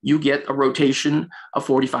spinner, you get a rotation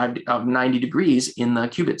of 90 degrees in the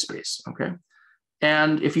qubit space, okay?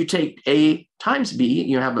 And if you take A times B,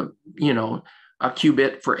 you have a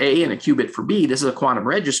qubit for A and a qubit for B. This is a quantum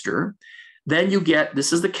register. Then you get,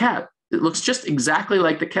 this is the ket. It looks just exactly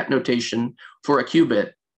like the ket notation for a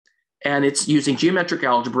qubit. And it's using geometric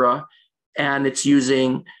algebra, and it's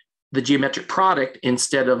using the geometric product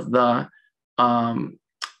instead of the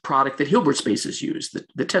product that Hilbert spaces use,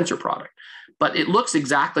 the tensor product. But it looks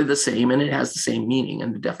exactly the same, and it has the same meaning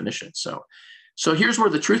and the definition. So here's where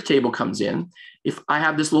the truth table comes in. If I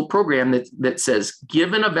have this little program that says,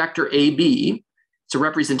 given a vector AB, it's a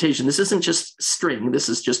representation. This isn't just string. This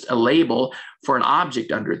is just a label for an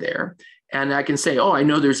object under there. And I can say, oh, I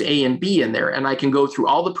know there's A and B in there. And I can go through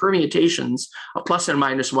all the permutations of plus and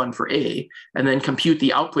 -1 for A, and then compute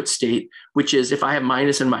the output state, which is, if I have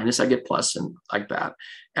minus and minus, I get plus, and like that.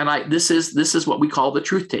 And this is what we call the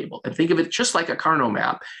truth table. And think of it just like a Carnot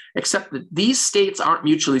map, except that these states aren't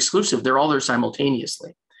mutually exclusive. They're all there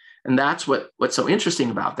simultaneously. And that's what's so interesting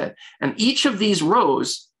about that. And each of these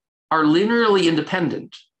rows are linearly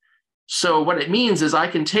independent. So what it means is I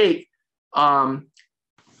can take,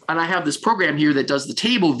 and I have this program here that does the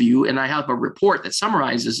table view, and I have a report that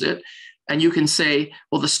summarizes it. And you can say,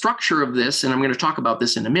 well, the structure of this, and I'm going to talk about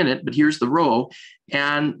this in a minute, but here's the row.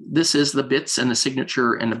 And this is the bits and the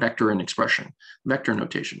signature and the vector and expression, vector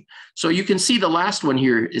notation. So you can see the last one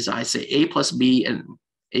here is, I say A plus B and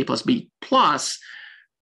A plus B plus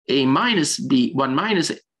A minus B, 1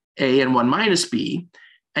 minus A and 1 minus B.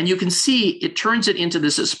 And you can see it turns it into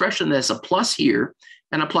this expression that's a plus here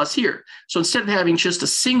and a plus here. So instead of having just a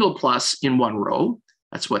single plus in one row,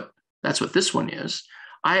 that's what this one is,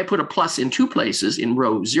 I put a plus in 2 places, in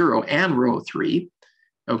row 0 and row 3,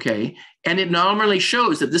 okay? And it normally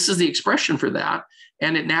shows that this is the expression for that,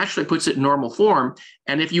 and it naturally puts it in normal form.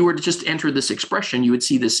 And if you were to just enter this expression, you would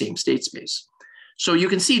see the same state space. So you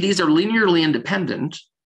can see these are linearly independent,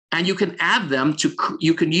 and you can add them to,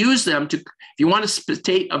 you can use them to, if you want a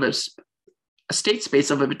state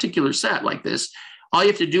space of a particular set like this, all you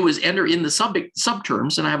have to do is enter in the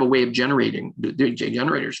subterms, and I have a way of generating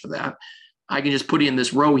generators for that. I can just put in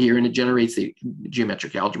this row here, and it generates the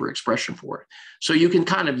geometric algebra expression for it. So you can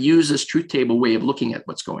kind of use this truth table way of looking at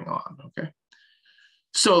what's going on, okay?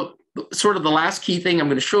 So sort of the last key thing I'm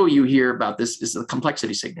going to show you here about this is the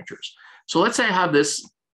complexity signatures. So let's say I have this,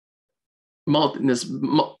 it's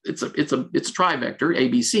a trivector,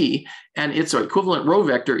 ABC, and its equivalent row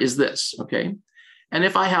vector is this, okay? And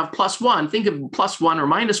if I have +1, think of +1 or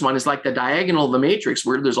 -1 as like the diagonal of the matrix,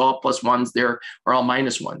 where there's all +1s there or all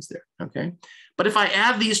 -1s there, okay? But if I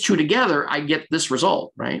add these two together, I get this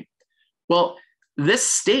result, right? Well, this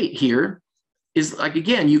state here is like,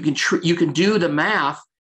 again, you can do the math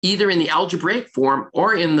either in the algebraic form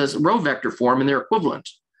or in the row vector form, and they're equivalent.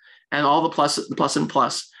 And all the plus and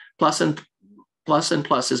plus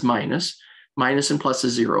is minus and plus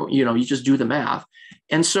is 0. You know, you just do the math.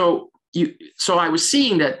 And so I was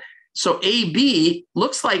seeing that, so AB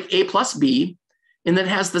looks like A plus B, and then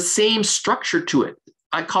has the same structure to it.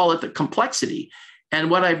 I call it the complexity. And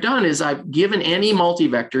what I've done is I've given any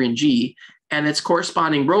multivector in G and its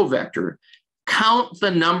corresponding row vector, count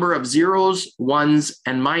the number of zeros, ones,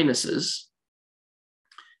 and minuses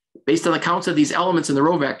based on the counts of these elements in the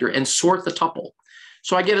row vector, and sort the tuple.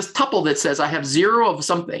 So I get a tuple that says I have 0 of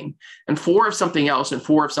something and 4 of something else and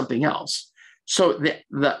 4 of something else. So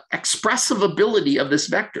the expressive ability of this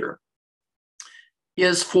vector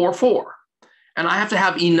is 4, 4. And I have to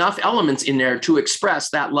have enough elements in there to express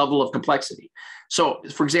that level of complexity. So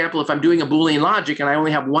for example, if I'm doing a Boolean logic and I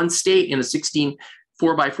only have one state in a 16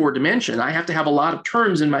 4x4 dimension, I have to have a lot of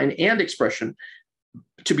terms in my AND expression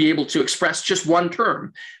to be able to express just one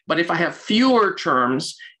term. But if I have fewer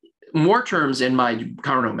terms, more terms in my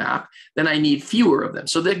Carnot map, then I need fewer of them.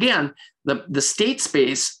 So that, again, the state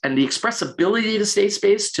space and the expressibility of the state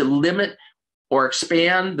space to limit or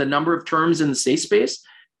expand the number of terms in the state space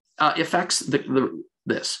affects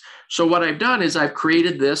this. So what I've done is I've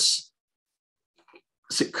created this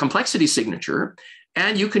complexity signature,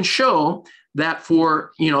 and you can show that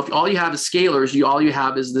for, if all you have is scalars, all you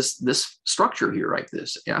have is this structure here like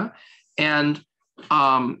this, yeah? And,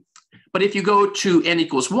 but if you go to n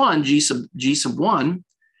equals 1, g sub 1,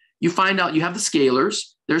 you find out you have the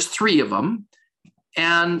scalars, there's 3 of them.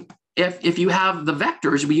 And if you have the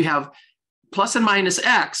vectors, you have plus and minus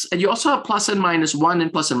x, and you also have plus and minus 1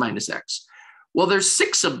 and plus and minus x. Well, there's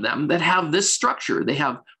 6 of them that have this structure. They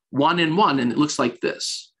have 1 and 1, and it looks like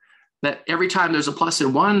this. That every time there's a plus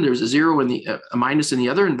in one, there's a 0 and a minus in the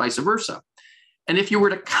other, and vice versa. And if you were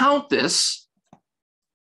to count this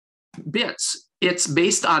bits, it's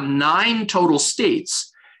based on 9 total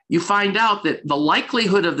states. You find out that the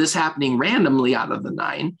likelihood of this happening randomly out of the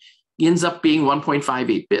 9 ends up being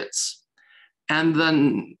 1.58 bits. And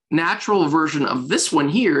the natural version of this one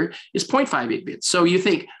here is 0.58 bits. So you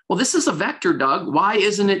think, well, this is a vector, Doug. Why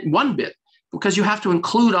isn't it 1 bit? Because you have to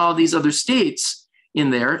include all these other states in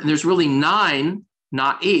there, and there's really 9,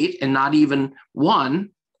 not 8, and not even 1,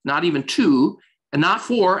 not even 2, and not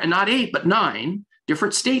 4, and not 8, but 9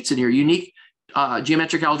 different states in here, unique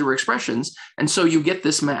geometric algebra expressions, and so you get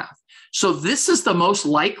this math. So this is the most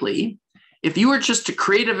likely, if you were just to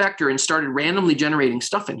create a vector and started randomly generating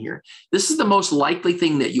stuff in here, this is the most likely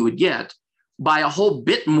thing that you would get by a whole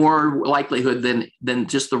bit more likelihood than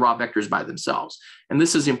just the raw vectors by themselves. And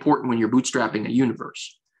this is important when you're bootstrapping a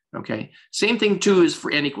universe. Okay, same thing too is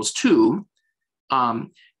for n equals 2.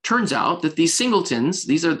 Turns out that these singletons,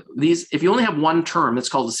 if you only have one term, it's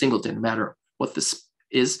called a singleton, no matter what this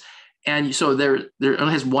is. And so there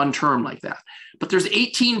only has one term like that. But there's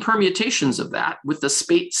 18 permutations of that with the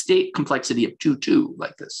state complexity of 2, 2,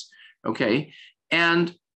 like this. Okay,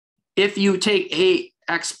 and if you take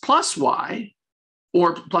ax plus y,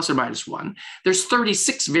 or plus or minus 1, there's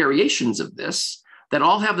 36 variations of this that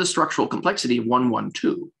all have the structural complexity of 1, 1,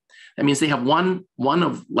 2. That means they have one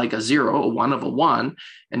of like a 0, a 1 of a 1,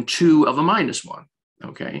 and 2 of a minus 1,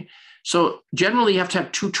 okay? So generally you have to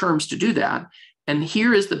have 2 terms to do that. And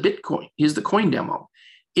here is the Bitcoin, here's the coin demo.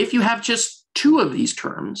 If you have just 2 of these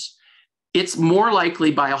terms, it's more likely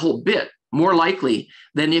by a whole bit, more likely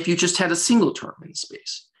than if you just had a single term in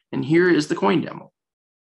space. And here is the coin demo.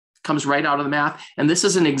 Comes right out of the math. And this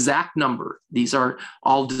is an exact number. These are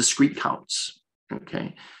all discrete counts,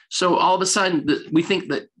 okay? So all of a sudden, we think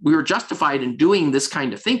that we were justified in doing this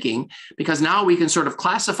kind of thinking because now we can sort of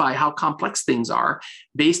classify how complex things are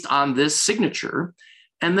based on this signature.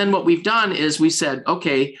 And then what we've done is we said,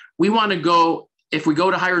 okay, we want to go, if we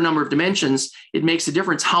go to higher number of dimensions, it makes a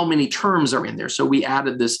difference how many terms are in there. So we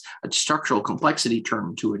added this structural complexity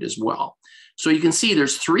term to it as well. So you can see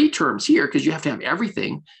there's 3 terms here because you have to have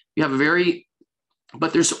everything. You have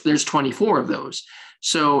but there's 24 of those.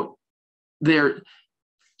 So there,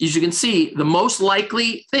 as you can see, the most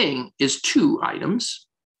likely thing is 2 items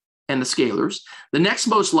and the scalars. The next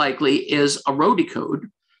most likely is a row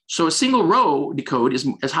decode. So a single row decode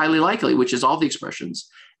is highly likely, which is all the expressions.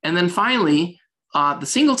 And then finally, the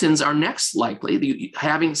singletons are next likely.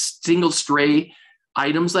 Having single stray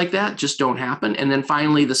items like that just don't happen. And then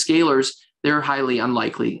finally, the scalars, they're highly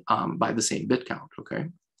unlikely by the same bit count, okay?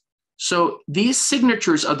 So these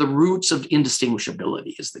signatures are the roots of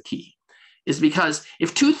indistinguishability is the key. Is because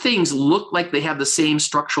if 2 things look like they have the same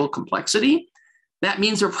structural complexity, that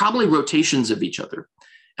means they're probably rotations of each other.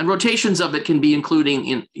 And rotations of it can be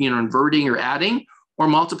including inverting or adding, or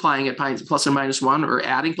multiplying at plus or minus 1, or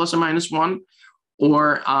adding plus or minus 1,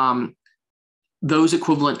 or those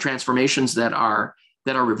equivalent transformations that are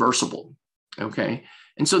reversible. Okay,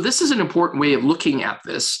 and so this is an important way of looking at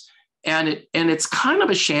this, and it's kind of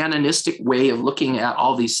a Shannonistic way of looking at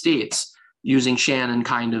all these states using Shannon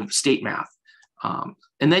kind of state math.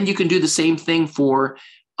 And then you can do the same thing for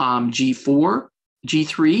G4,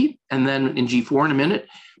 G3, and then in G4 in a minute.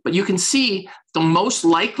 But you can see the most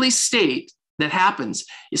likely state that happens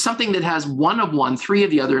is something that has 1 of one, 3 of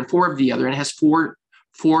the other, and 4 of the other, and it has four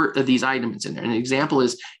of these items in there. And an example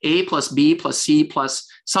is A plus B plus C plus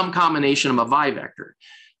some combination of a vi vector.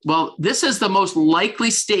 Well, this is the most likely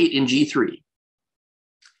state in G3.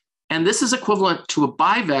 And this is equivalent to a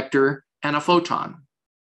bivector and a photon.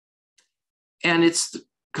 And its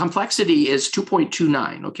complexity is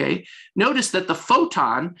 2.29, okay? Notice that the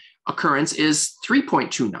photon occurrence is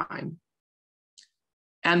 3.29.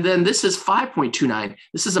 And then this is 5.29.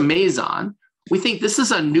 This is a meson. we think this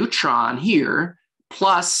is a neutron here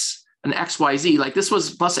plus an XYZ, like this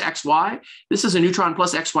was plus XY. This is a neutron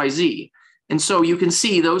plus XYZ. And so you can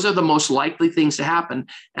see those are the most likely things to happen.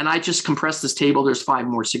 And I just compressed this table. There's 5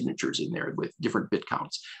 more signatures in there with different bit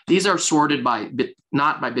counts. These are sorted by bit,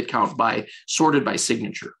 not by bit count, by sorted by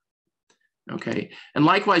signature. Okay. And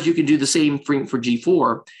likewise, you can do the same thing for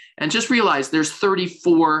G4. And just realize there's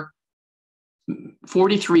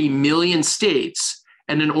 43 million states.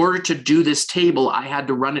 And in order to do this table, I had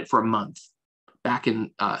to run it for a month back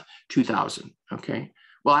in 2000. Okay.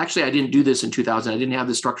 Well, actually, I didn't do this in 2000. I didn't have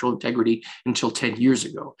the structural integrity until 10 years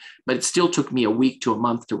ago, but it still took me a week to a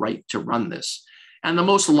month to run this. And the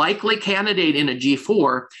most likely candidate in a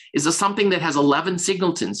G4 is something that has 11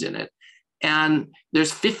 singletons in it. And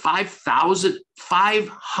there's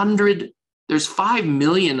 5,500, there's 5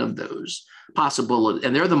 million of those possible,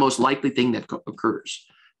 and they're the most likely thing that occurs,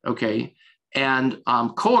 okay? And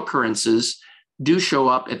co-occurrences do show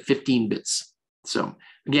up at 15 bits. So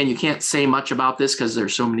again, you can't say much about this because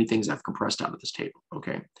there's so many things I've compressed out of this table,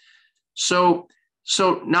 okay? So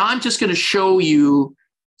now I'm just gonna show you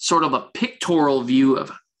sort of a pictorial view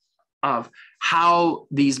of how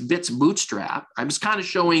these bits bootstrap. I'm just kind of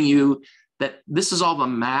showing you that this is all the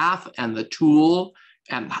math and the tool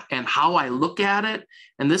and how I look at it.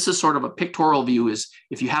 And this is sort of a pictorial view is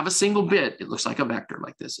if you have a single bit, it looks like a vector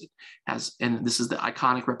like this. It has, and this is the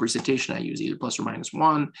iconic representation I use, either plus or minus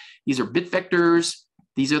 1. These are bit vectors.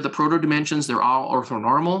 These are the proto dimensions. They're all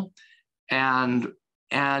orthonormal. And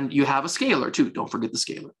you have a scalar too. Don't forget the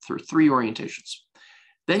scalar for 3 orientations.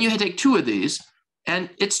 Then you take 2 of these, and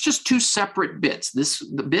it's just 2 separate bits.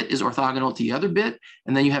 The bit is orthogonal to the other bit.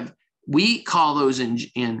 And then you have, we call those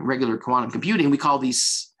in regular quantum computing, we call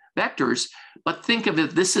these vectors, but think of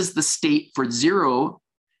it, this is the state for 0,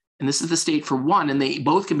 and this is the state for 1, and they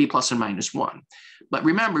both can be plus and minus 1. But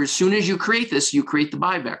remember, as soon as you create this, you create the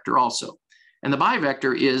bivector also. And the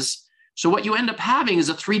bivector is, so what you end up having is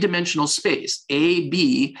a 3-dimensional space, A,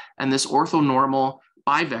 B, and this orthonormal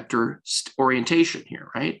bivector orientation here,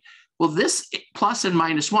 right? Well, this plus and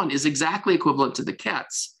minus 1 is exactly equivalent to the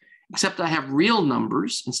kets, except I have real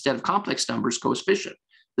numbers instead of complex numbers coefficient.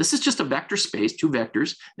 This is just a vector space, 2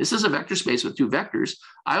 vectors. This is a vector space with 2 vectors.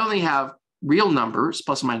 I only have real numbers,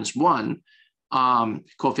 plus or minus 1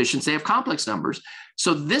 coefficients. They have complex numbers.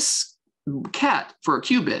 So this ket for a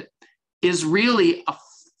qubit is really,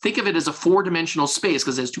 think of it as a 4-dimensional space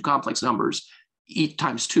because it has 2 complex numbers, E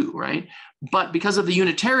times 2, right? But because of the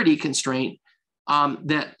unitarity constraint,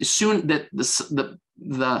 that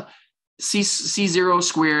the C0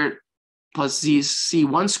 squared plus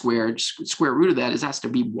C1 squared, square root of that has to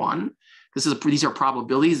be 1. These are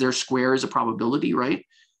probabilities. Their square is a probability, right?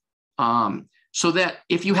 So that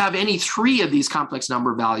if you have any 3 of these complex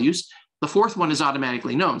number values, the 4th one is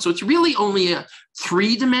automatically known. So it's really only a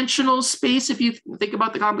 3-dimensional space if you think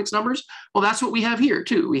about the complex numbers. Well, that's what we have here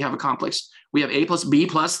too. We have a complex, we have A plus B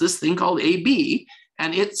plus this thing called AB,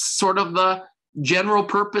 and it's sort of the general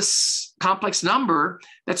purpose complex number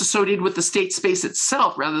that's associated with the state space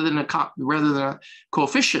itself rather than a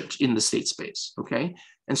coefficient in the state space, okay?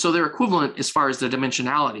 And so they're equivalent as far as the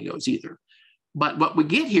dimensionality goes either. But what we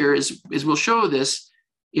get here is we'll show this,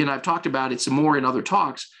 and I've talked about it some more in other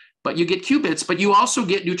talks, but you get qubits, but you also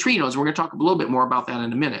get neutrinos. We're gonna talk a little bit more about that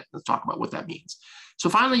in a minute. Let's talk about what that means. So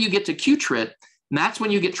finally you get to qtrit, and that's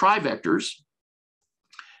when you get trivectors,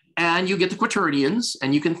 and you get the quaternions,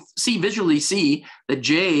 and you can visually see that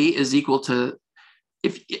J is equal to,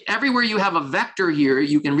 if everywhere you have a vector here,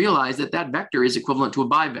 you can realize that that vector is equivalent to a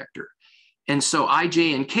bivector. And so I,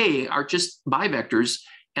 J, and K are just bivectors,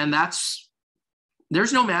 and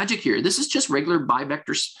there's no magic here. This is just regular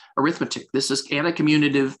bivector arithmetic. This is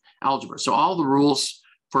anti-commutative algebra. So all the rules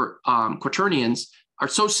for quaternions are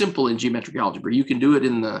so simple in geometric algebra. You can do it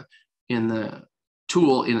in the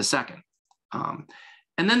tool in a second.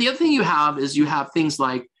 And then the other thing you have is you have things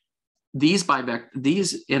like these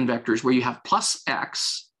n vectors where you have plus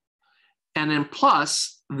x and then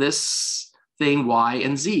plus this thing y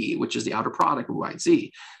and z, which is the outer product of y and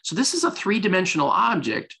z. So this is a 3-dimensional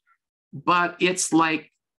object, but it's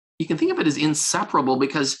like, you can think of it as inseparable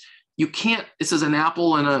because you can't, this is an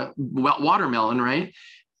apple and a watermelon, right?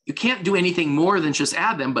 You can't do anything more than just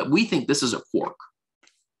add them, but we think this is a quark.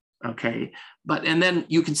 Okay, and then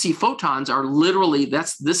you can see photons are literally,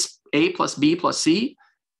 that's this A plus B plus C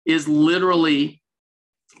is literally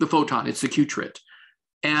the photon, it's the qtrit.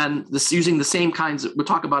 And this using the same kinds, we'll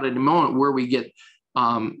talk about it in a moment, where we get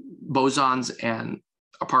bosons and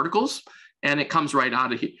particles, and it comes right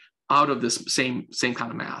out of this same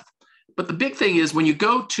kind of math. But the big thing is when you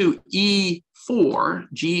go to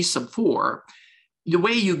E4, G sub 4, the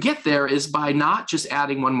way you get there is by not just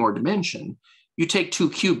adding one more dimension. You take 2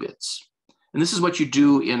 qubits. And this is what you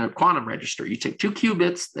do in a quantum register. You take 2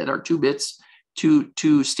 qubits that are 2 bits,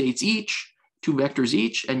 two states each, 2 vectors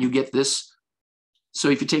each, and you get this. So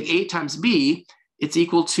if you take A times B, it's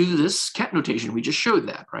equal to this ket notation. We just showed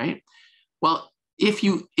that, right? Well, if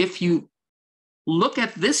you look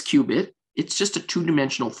at this qubit, it's just a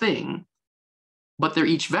 2-dimensional thing, but they're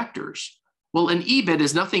each vectors. Well, an E-bit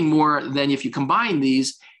is nothing more than, if you combine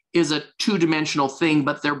these, is a 2-dimensional thing,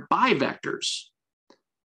 but they're bivectors.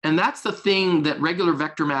 And that's the thing that regular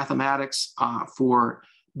vector mathematics for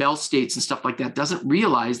Bell states and stuff like that doesn't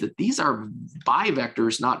realize, that these are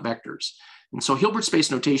bivectors, not vectors. And so Hilbert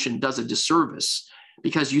space notation does a disservice,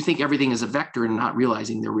 because you think everything is a vector and not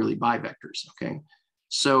realizing they're really bivectors, okay?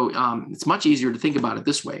 So it's much easier to think about it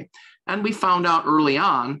this way. And we found out early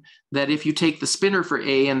on that if you take the spinor for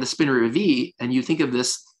A and the spinor of E, and you think of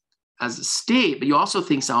this as a state, but you also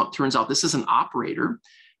turns out this is an operator.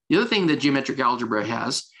 The other thing that geometric algebra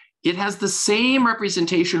has, it has the same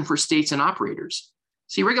representation for states and operators.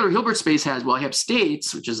 See, regular Hilbert space has, well, I have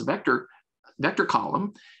states, which is a vector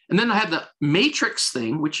column, and then I have the matrix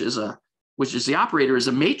thing, which is the operator, is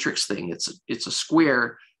a matrix thing. It's a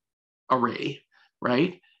square array,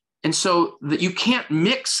 right? And so that you can't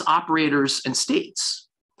mix operators and states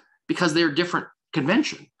because they're different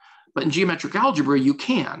convention. But in geometric algebra, you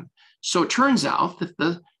can. So it turns out that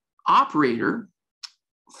the operator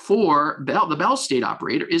for the Bell state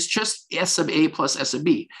operator is just S of A plus S of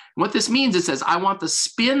B. And what this means, it says, I want the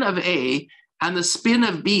spin of A and the spin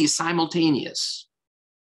of B simultaneous.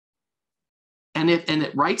 And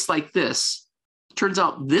it writes like this. It turns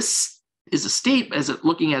out this is a state, as it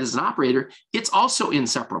looking at it as an operator. It's also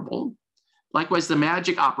inseparable. Likewise, the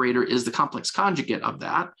magic operator is the complex conjugate of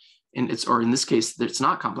that. And or in this case, it's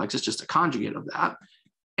not complex, it's just a conjugate of that.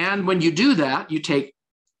 And when you do that, you take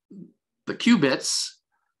the qubits,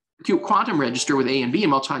 quantum register with A and B,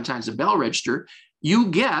 and multiply times the Bell register, you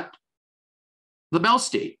get the Bell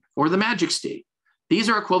state or the magic state. These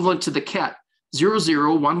are equivalent to the ket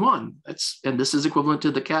 0011. And this is equivalent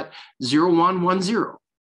to the ket 0110.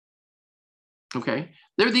 Okay,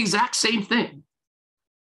 they're the exact same thing.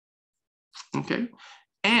 Okay,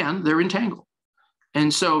 and they're entangled.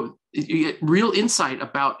 And so you get real insight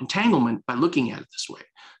about entanglement by looking at it this way.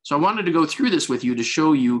 So I wanted to go through this with you to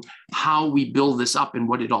show you how we build this up and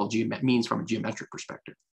what it all means from a geometric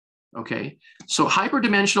perspective. Okay, so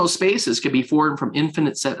hyperdimensional spaces can be formed from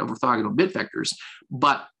infinite set of orthogonal bit vectors,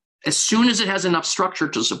 but as soon as it has enough structure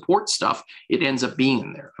to support stuff, it ends up being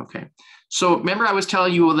in there. Okay, so remember I was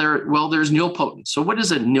telling you, there's nilpotent. So what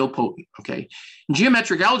is a nilpotent? Okay, in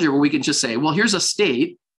geometric algebra, we can just say, well, here's a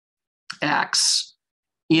state X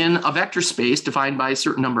in a vector space defined by a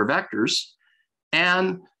certain number of vectors,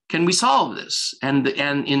 and can we solve this? And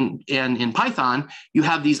in Python, you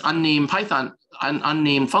have these unnamed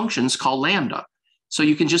functions called lambda. So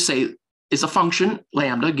you can just say, is a function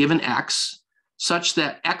lambda given X such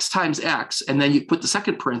that X times X, and then you put the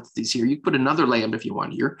second parentheses here, you put another lambda if you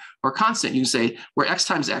want here, or constant, you can say where X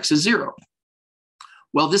times X is 0.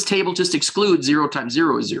 Well, this table just excludes 0 times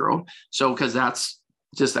 0 is 0. So because that's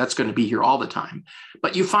going to be here all the time.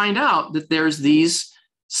 But you find out that there's these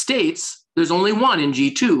states, there's only one in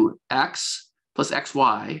G2, X plus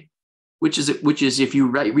XY, which is if you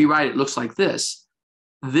rewrite it, looks like this.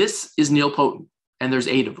 This is nilpotent, and there's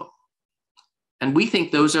 8 of them. And we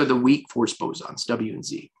think those are the weak force bosons, W and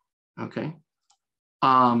Z, okay?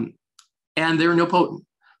 And they're nilpotent.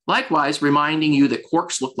 Likewise, reminding you that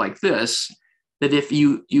quarks look like this, that if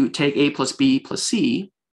you take A plus B plus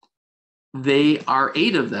C, they are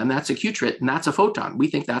 8 of them, that's a qubit, and that's a photon. We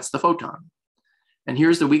think that's the photon. And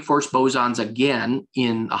here's the weak force bosons again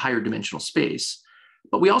in a higher dimensional space.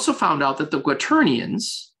 But we also found out that the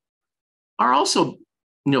quaternions are also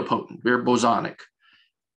nilpotent, they're bosonic,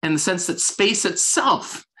 in the sense that space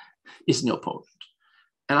itself is nilpotent.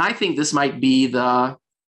 And I think this might be the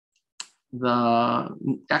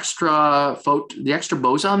extra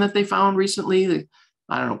boson that they found recently.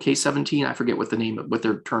 I don't know, K17, I forget what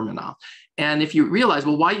their term is now. And if you realize,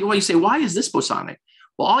 well, why you say, why is this bosonic?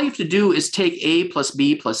 Well, all you have to do is take A plus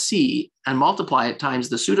B plus C and multiply it times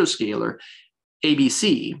the pseudoscalar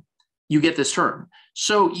ABC, you get this term.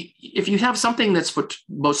 So if you have something that's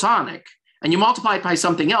bosonic and you multiply it by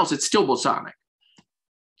something else, it's still bosonic.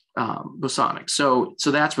 So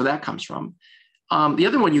that's where that comes from. The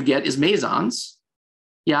other one you get is mesons.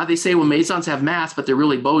 Yeah, they say, well, mesons have mass, but they're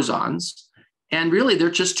really bosons. And really,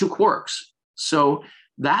 they're just 2 quarks. So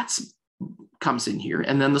that comes in here.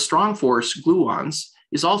 And then the strong force gluons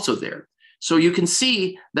is also there. So you can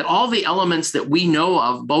see that all the elements that we know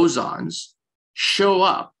of bosons show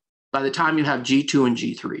up by the time you have G2 and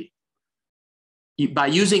G3. By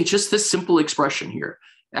using just this simple expression here,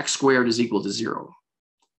 x squared is equal to 0.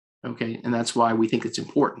 Okay, and that's why we think it's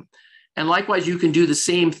important. And likewise, you can do the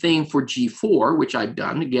same thing for G4, which I've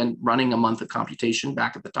done, again, running a month of computation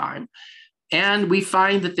back at the time. And we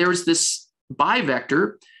find that there's this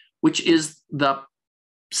bivector, which is the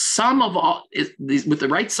sum of all, with the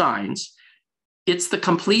right signs, it's the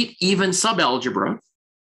complete even subalgebra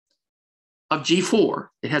of G4.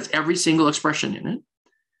 It has every single expression in it.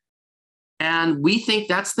 And we think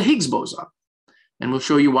that's the Higgs boson. And we'll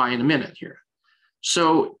show you why in a minute here.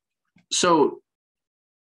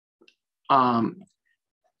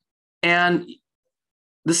 And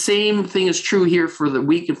the same thing is true here for the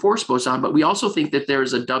weak and force boson, but we also think that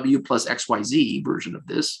there's a W plus XYZ version of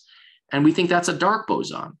this, and we think that's a dark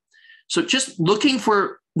boson. So just looking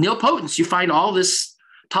for nilpotents, you find all this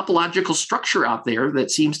topological structure out there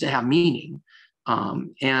that seems to have meaning.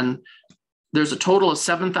 And there's a total of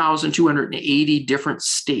 7,280 different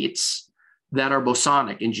states that are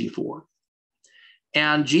bosonic in G4.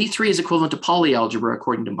 And G3 is equivalent to polyalgebra,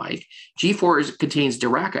 according to Mike. G4 contains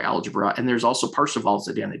Dirac algebra, and there's also Parseval's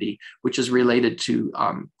identity, which is related to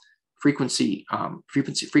frequency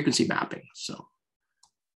mapping. So,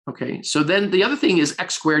 okay. So then the other thing is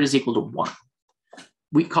x squared is equal to 1.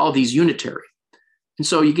 We call these unitary. And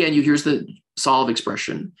so again, here's the solve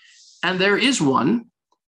expression, and there is one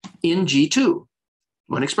in G2,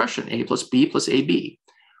 one expression, a plus b plus ab.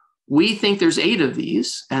 We think there's 8 of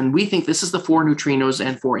these, and we think this is the 4 neutrinos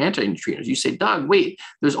and 4 antineutrinos. You say, Doug, wait,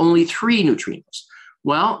 there's only 3 neutrinos.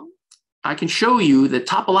 Well, I can show you that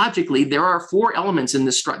topologically, there are 4 elements in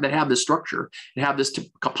this that have this structure and have this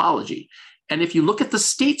topology. And if you look at the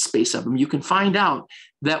state space of them, you can find out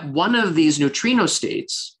that one of these neutrino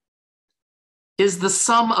states is the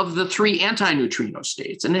sum of the 3 antineutrino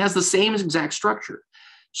states, and it has the same exact structure.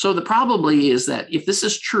 So the probability is that if this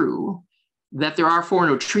is true, that there are 4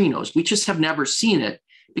 neutrinos, we just have never seen it,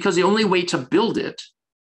 because the only way to build it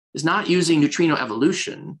is not using neutrino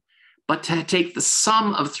evolution, but to take the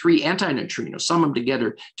sum of 3 antineutrinos, sum them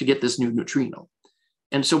together to get this new neutrino.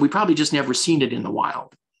 And so we probably just never seen it in the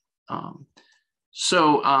wild.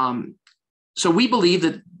 So we believe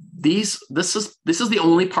that this is the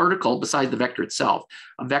only particle besides the vector itself.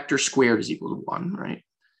 A vector squared is equal to 1, right?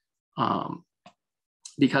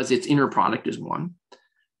 Because its inner product is 1,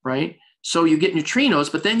 right? So you get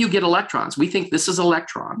neutrinos, but then you get electrons. We think this is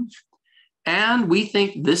electron, and we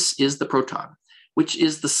think this is the proton, which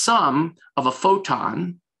is the sum of a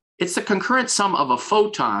photon. It's the concurrent sum of a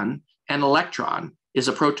photon and electron is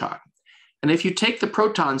a proton. And if you take the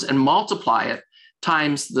protons and multiply it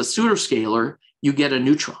times the pseudoscalar, you get a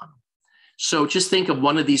neutron. So just think of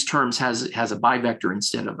one of these terms has a bivector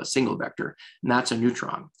instead of a single vector, and that's a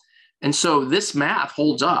neutron. And so this math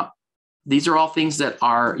holds up. These are all things that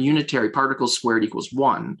are unitary, particles squared equals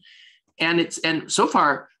 1. And so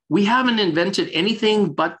far, we haven't invented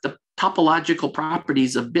anything but the topological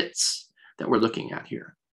properties of bits that we're looking at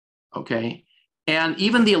here, okay? And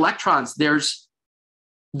even the electrons, there's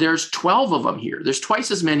 12 of them here. There's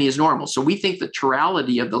twice as many as normal. So we think the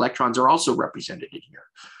chirality of the electrons are also represented in here.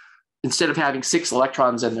 Instead of having 6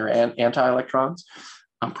 electrons and their anti-electrons,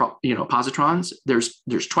 positrons,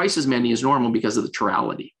 there's twice as many as normal because of the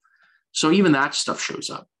chirality. So even that stuff shows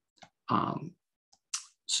up.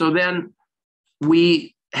 So then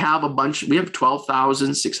we have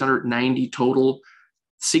 12,690 total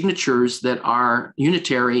signatures that are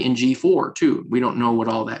unitary in G4 too. We don't know what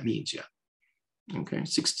all that means yet. Okay,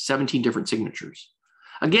 17 different signatures.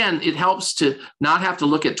 Again, it helps to not have to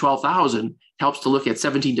look at 12,000, helps to look at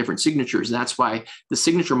 17 different signatures. That's why the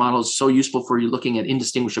signature model is so useful for you looking at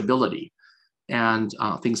indistinguishability and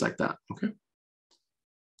things like that, okay?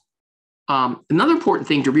 Another important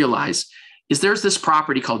thing to realize is there's this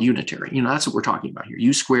property called unitary. That's what we're talking about here.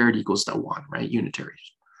 U squared equals to 1, right? Unitary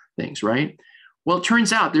things, right? Well, it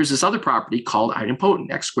turns out there's this other property called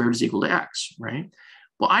idempotent. X squared is equal to X, right?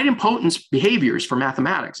 Well, idempotence behaviors for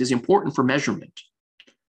mathematics is important for measurement,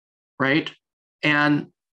 right? And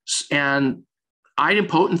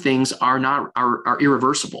idempotent things are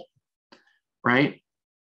irreversible, right?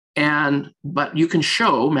 But you can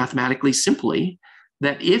show mathematically simply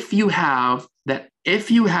that if you have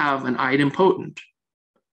an idempotent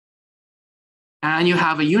and you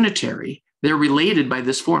have a unitary, they're related by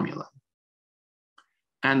this formula.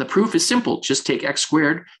 And the proof is simple. Just take x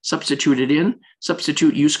squared, substitute it in,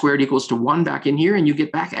 substitute u squared equals to 1 back in here, and you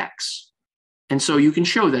get back x. And so you can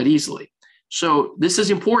show that easily. So this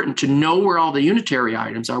is important to know where all the unitary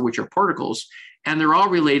items are, which are particles, and they're all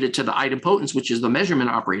related to the idempotence, which is the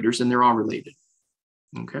measurement operators, and they're all related.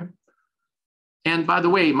 Okay. And by the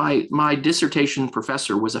way, my dissertation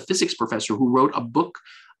professor was a physics professor who wrote a book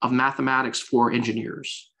of mathematics for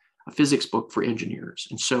engineers, a physics book for engineers.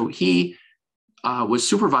 And so he was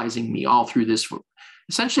supervising me all through this.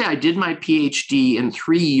 Essentially, I did my PhD in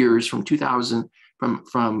 3 years from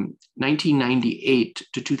 1998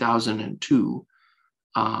 to 2002.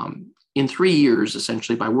 In 3 years,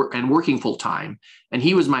 essentially, by work and working full time. And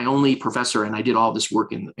he was my only professor, and I did all this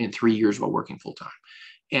work in 3 years while working full time.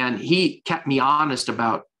 And he kept me honest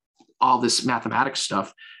about all this mathematics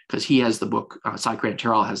stuff because he has the book, Cy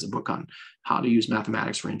Terrell has the book on how to use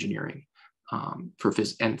mathematics for engineering, for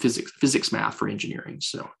physics math for engineering.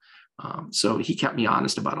 So he kept me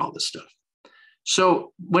honest about all this stuff.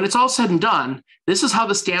 So when it's all said and done, this is how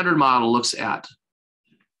the standard model looks at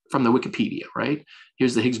from the Wikipedia, right?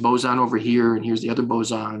 Here's the Higgs boson over here, and here's the other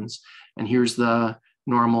bosons, and here's the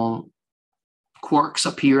normal quarks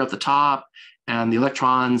up here at the top, and the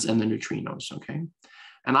electrons and the neutrinos, okay?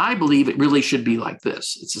 And I believe it really should be like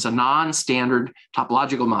this. It's just a non-standard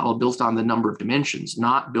topological model built on the number of dimensions,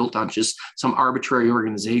 not built on just some arbitrary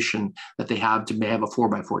organization that they have to have a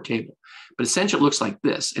 4x4 table. But essentially it looks like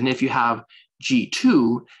this. And if you have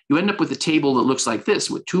G2, you end up with a table that looks like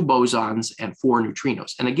this with 2 bosons and 4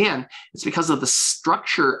 neutrinos. And again, it's because of the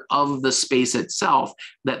structure of the space itself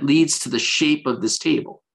that leads to the shape of this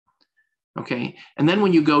table. Okay, and then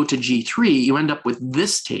when you go to G3, you end up with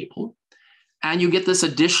this table, and you get this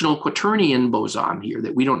additional quaternion boson here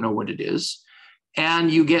that we don't know what it is, and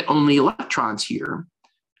you get only electrons here,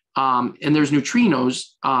 and there's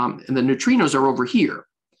neutrinos, and the neutrinos are over here.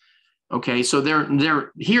 Okay, so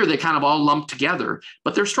they're here, they kind of all lump together,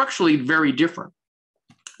 but they're structurally very different.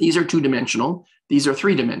 These are 2-dimensional, these are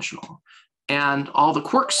 3-dimensional. And all the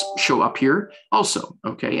quarks show up here also,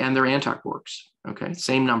 okay, and they're antiquarks, okay,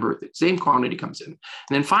 same number, same quantity comes in. And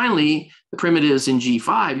then finally, the primitives in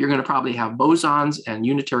G5, you're going to probably have bosons and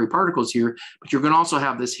unitary particles here, but you're going to also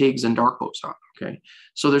have this Higgs and dark boson, okay?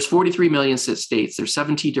 So there's 43 million states, there's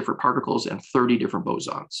 17 different particles and 30 different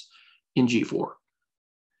bosons in G4.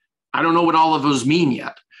 I don't know what all of those mean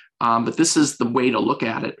yet, but this is the way to look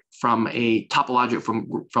at it from a topological,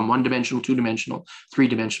 from 1-dimensional, 2-dimensional,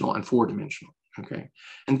 3-dimensional, and 4-dimensional, okay?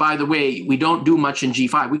 And by the way, we don't do much in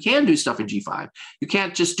G5. We can do stuff in G5. You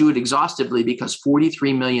can't just do it exhaustively because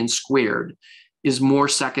 43 million squared is more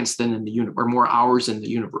seconds than in the universe, or more hours in the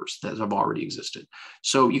universe that have already existed.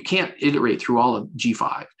 So you can't iterate through all of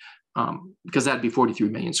G5 because that'd be 43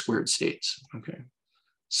 million squared states, okay?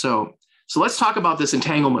 So let's talk about this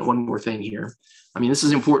entanglement one more thing here. I mean, this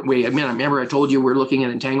is an important way. I mean, remember I told you we're looking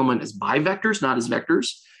at entanglement as bivectors, not as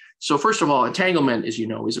vectors. So first of all, entanglement, as you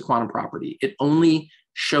know, is a quantum property. It only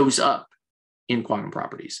shows up in quantum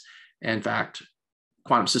properties. In fact,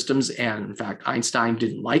 quantum systems, and in fact, Einstein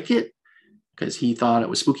didn't like it because he thought it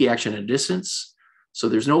was spooky action at a distance. So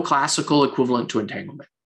there's no classical equivalent to entanglement,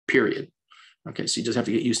 period. Okay, so you just have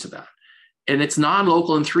to get used to that. And it's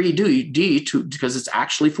non-local in 3D because it's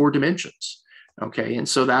actually 4 dimensions. Okay, and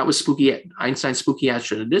so that was Einstein's spooky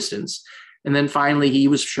action at a distance. And then finally, he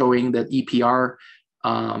was showing that EPR,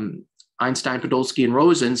 Einstein, Podolsky, and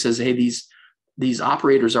Rosen says, hey, these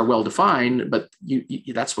operators are well defined, but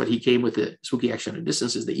that's what he came with the spooky action at a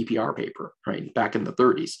distance is the EPR paper, right, back in the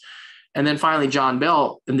 30s. And then finally, John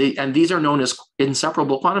Bell, and these are known as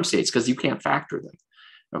inseparable quantum states because you can't factor them.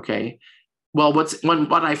 Okay. Well,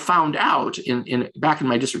 what I found out back in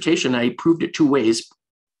my dissertation, I proved it 2 ways,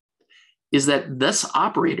 is that this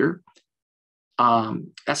operator,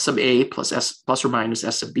 S sub A plus or minus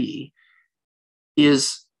S sub B,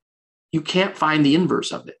 is, you can't find the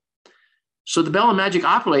inverse of it. So the Bell and magic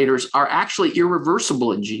operators are actually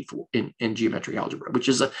irreversible in G4 in geometric algebra, which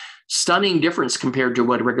is a stunning difference compared to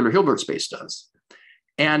what a regular Hilbert space does.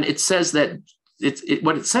 And it says that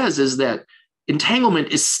what it says is that entanglement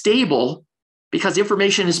is stable because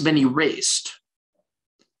information has been erased.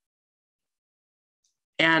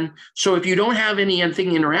 And so if you don't have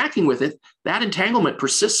anything interacting with it, that entanglement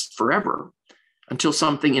persists forever until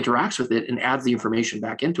something interacts with it and adds the information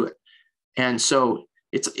back into it. And so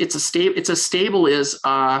it's as stable as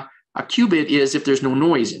a qubit is if there's no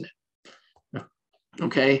noise in it.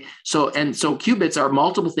 Okay, so qubits are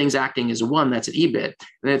multiple things acting as a 1, that's an E-bit.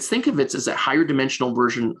 And let's think of it as a higher dimensional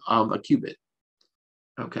version of a qubit.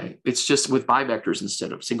 Okay, it's just with bivectors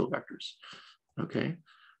instead of single vectors. Okay,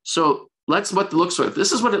 so this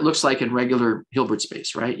is what it looks like in regular Hilbert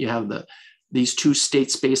space, right? You have these 2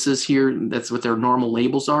 state spaces here. That's what their normal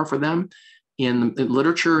labels are for them in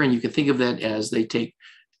literature. And you can think of that as they take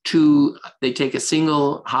a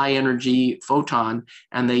single high energy photon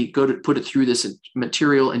and they go to put it through this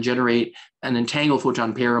material and generate an entangled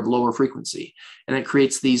photon pair of lower frequency. And it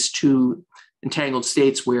creates these 2 entangled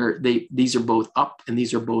states where these are both up and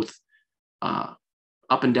these are both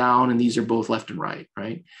up and down, and these are both left and right,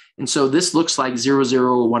 right? And so this looks like 0,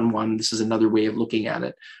 0, 1, 1. This is another way of looking at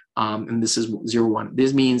it. And this is 0, 1.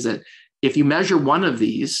 This means that if you measure one of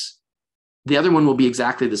these, the other one will be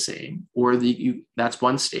exactly the same, or that's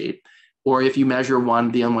one state. Or if you measure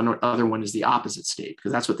one, the other one is the opposite state,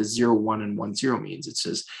 because that's what the 0, 1, and 1, 0 means. It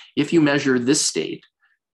says, if you measure this state,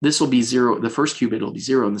 this will be 0, the first qubit will be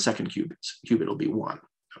 0, and the second qubit will be 1,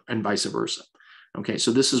 and vice versa. Okay,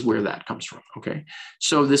 so this is where that comes from, okay?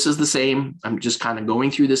 So this is the same. I'm just kind of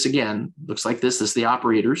going through this again. Looks like this. This is the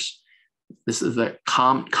operators. This is the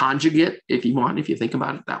conjugate, if you want, if you think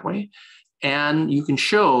about it that way. And you can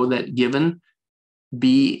show that given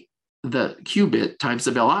B, the qubit times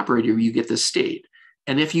the Bell operator, you get this state.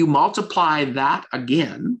 And if you multiply that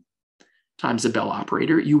again times the Bell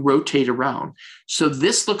operator, you rotate around. So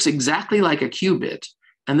this looks exactly like a qubit,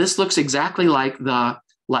 and this looks exactly like the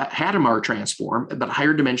Hadamard transform, but a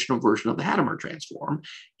higher dimensional version of the Hadamard transform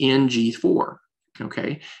in G4,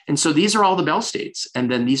 okay? And so these are all the Bell states, and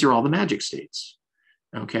then these are all the magic states,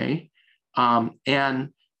 okay? And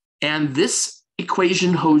this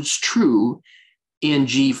equation holds true in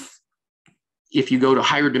if you go to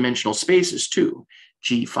higher dimensional spaces too,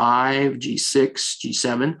 G5, G6,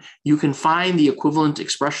 G7, you can find the equivalent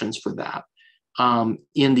expressions for that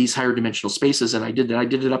in these higher dimensional spaces. And I did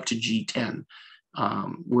it up to G10,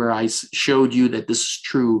 where I showed you that this is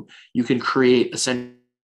true. You can create a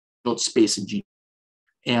central space in G,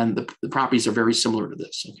 and the properties are very similar to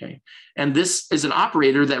this, okay? And this is an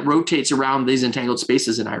operator that rotates around these entangled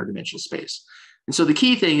spaces in higher dimensional space. And so the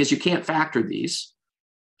key thing is you can't factor these,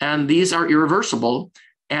 and these are irreversible.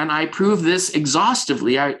 And I proved this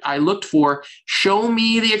exhaustively. I looked for, show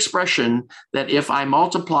me the expression that if I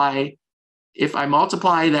multiply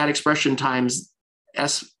that expression times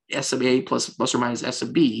S of A plus or minus S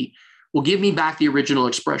of B, will give me back the original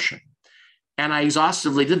expression. And I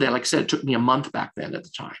exhaustively did that. Like I said, it took me a month back then at the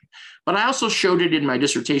time. But I also showed it in my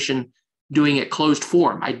dissertation doing it closed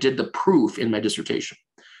form. I did the proof in my dissertation.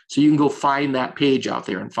 So you can go find that page out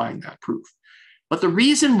there and find that proof. But the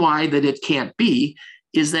reason why that it can't be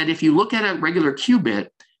is that if you look at a regular qubit,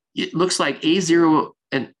 it looks like A0,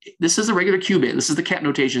 and this is a regular qubit. This is the cat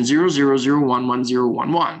notation 0, 0, 0, 1, 1, 0,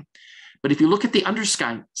 1, 1. But if you look at the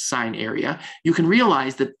undersign area, you can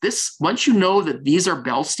realize that this, once you know that these are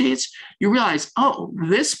Bell states, you realize, oh,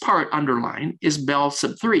 this part underlined is Bell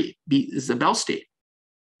sub 3, B is the Bell state.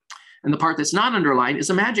 And the part that's not underlined is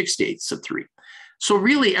a magic state sub 3. So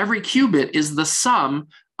really every qubit is the sum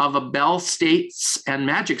of a Bell states and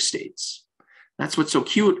magic states. That's what's so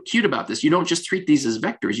cute about this. You don't just treat these as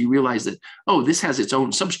vectors. You realize that, oh, this has its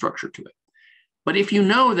own substructure to it. But if you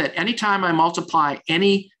know that anytime I multiply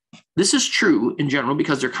any, this is true in general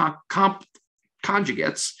because they're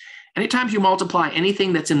conjugates. Anytime you multiply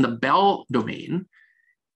anything that's in the Bell domain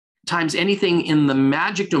times anything in the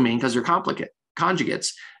magic domain, because they're conjugates,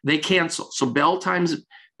 they cancel. So Bell times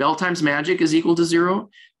magic is equal to 0.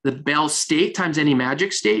 The Bell state times any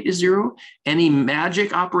magic state is 0. Any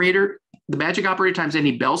magic operator, the magic operator times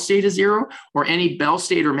any Bell state is 0, or any Bell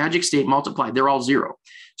state or magic state multiplied, they're all 0.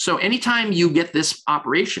 So anytime you get this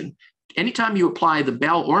operation, anytime you apply the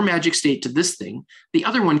Bell or magic state to this thing, the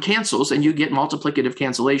other one cancels and you get multiplicative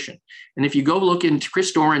cancellation. And if you go look into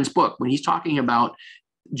Chris Doran's book, when he's talking about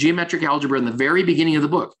geometric algebra in the very beginning of the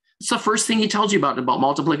book, it's the first thing he tells you about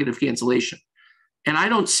multiplicative cancellation. And I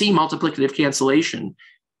don't see multiplicative cancellation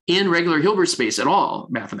in regular Hilbert space at all,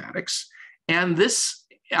 mathematics. And this,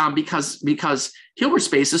 because Hilbert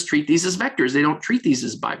spaces treat these as vectors. They don't treat these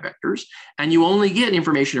as bivectors. And you only get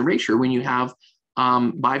information erasure when you have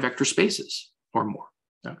bivector spaces or more,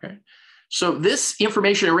 okay? So this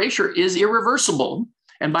information erasure is irreversible.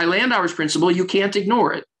 And by Landauer's principle, you can't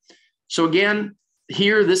ignore it. So again,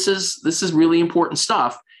 here, this is really important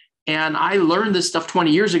stuff. And I learned this stuff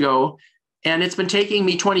 20 years ago. And it's been taking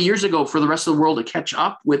me 20 years ago for the rest of the world to catch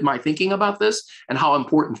up with my thinking about this and how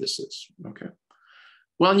important this is, okay?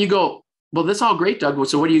 Well, and you go, well, that's all great, Doug.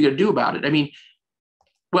 So what are you going to do about it? I mean,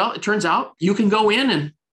 well, it turns out you can go in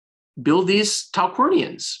and build these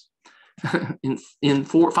Tauquirnians in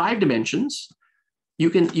 4 or 5 dimensions. You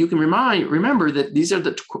can remember that these are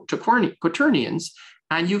the quaternions,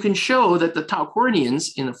 and you can show that the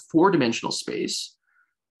Tauquirnians in a 4-dimensional space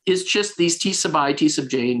is just these T sub I, T sub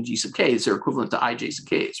j, and G sub k. They're equivalent to I, J's, and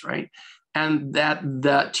K's, right? And that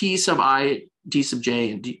the T sub I, T sub j,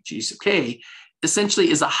 and G sub k essentially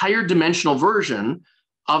is a higher dimensional version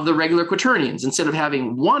of the regular quaternions. Instead of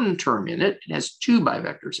having 1 term in it, it has 2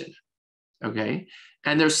 bivectors in it, okay?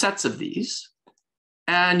 And there's sets of these.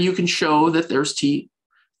 And you can show that there's T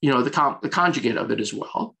the conjugate of it as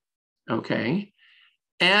well, okay?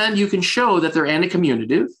 And you can show that they're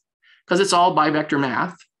anticommutative because it's all bivector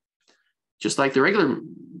math, just like the regular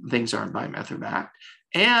things are in bivector math.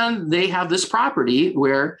 And they have this property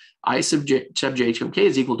where I sub j from k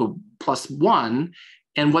is equal to +1.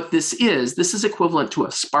 And what this is equivalent to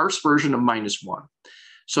a sparse version of -1.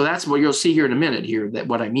 So that's what you'll see here in a minute here, that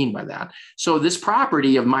what I mean by that. So this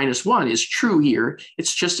property of -1 is true here.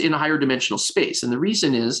 It's just in a higher dimensional space. And the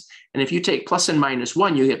reason is, and if you take plus and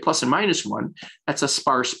 -1, you get plus and -1. That's a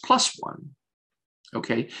sparse +1.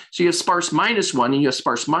 Okay, so you have sparse -1 and you have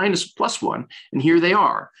sparse +1. And here they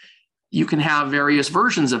are. You can have various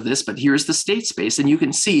versions of this, but here's the state space. And you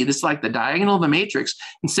can see this is like the diagonal of the matrix.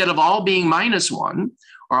 Instead of all being -1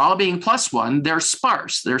 or all being +1, they're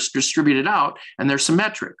sparse. They're distributed out and they're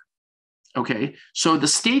symmetric. Okay, so the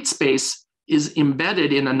state space is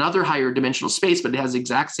embedded in another higher dimensional space, but it has the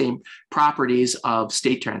exact same properties of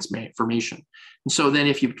state transformation. And so then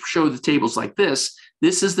if you show the tables like this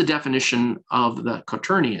is the definition of the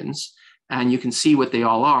quaternions. And you can see what they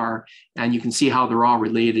all are, and you can see how they're all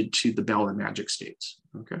related to the Bell and magic states,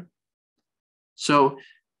 okay? So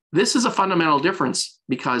this is a fundamental difference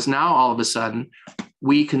because now all of a sudden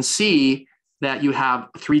we can see that you have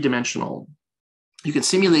you can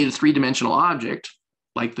simulate a three-dimensional object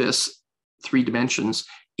like this, 3 dimensions,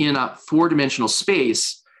 in a 4-dimensional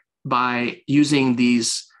space by using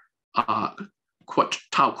these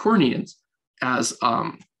tauquarnians as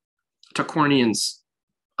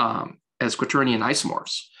as quaternion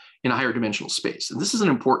isomorphs in a higher dimensional space. And this is an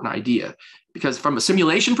important idea because from a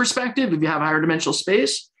simulation perspective, if you have a higher dimensional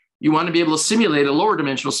space, you want to be able to simulate a lower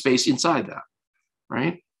dimensional space inside that,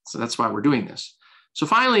 right? So that's why we're doing this. So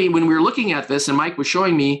finally, when we were looking at this and Mike was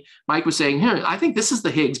saying, here, I think this is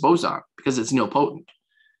the Higgs boson because it's nilpotent.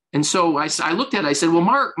 And so I looked at it, I said,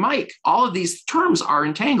 well, Mike, all of these terms are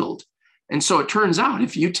entangled. And so it turns out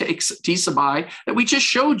if you take T sub I that we just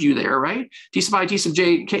showed you there, right? T sub I, T sub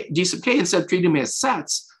j, D sub k, instead of treating them as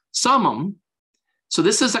sets, sum them. So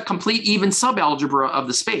this is a complete even subalgebra of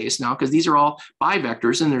the space now, because these are all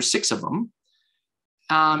bivectors and there's 6 of them.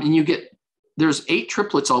 And there's 8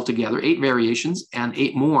 triplets altogether, 8 variations and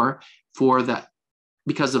 8 more for that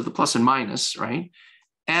because of the plus and minus, right?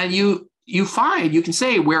 And you can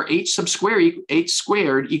say where h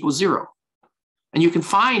squared equals 0. And you can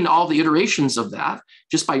find all the iterations of that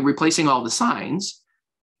just by replacing all the signs.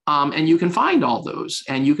 And you can find all those.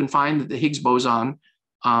 And you can find that the Higgs boson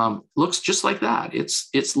looks just like that.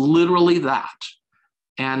 It's literally that.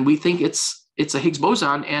 And we think it's a Higgs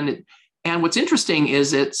boson. And what's interesting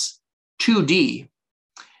is it's 2D.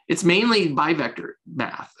 It's mainly bivector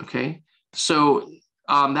math, okay? So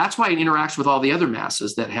that's why it interacts with all the other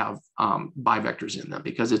masses that have bivectors in them,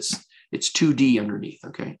 because it's 2D underneath,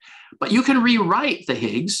 okay? But you can rewrite the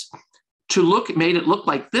Higgs to made it look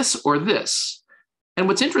like this or this. And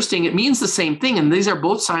what's interesting, it means the same thing, and these are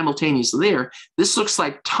both simultaneously there. This looks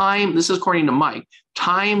like time, this is according to Mike,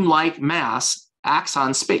 time-like mass acts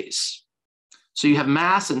on space. So you have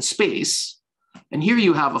mass and space, and here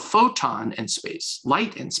you have a photon and space,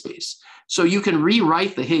 light and space. So you can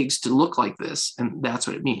rewrite the Higgs to look like this, and that's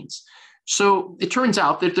what it means. So it turns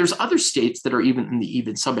out that there's other states that are even in the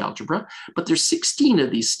even subalgebra, but there's 16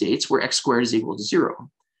 of these states where x squared is equal to 0.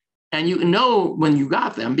 And you know when you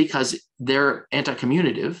got them because they're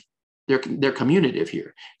anti-commutative. They're commutative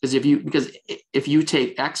here. Because if you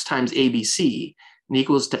take x times abc and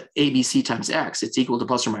equals to abc times x, it's equal to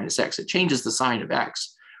plus or minus x. It changes the sign of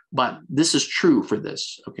x. But this is true for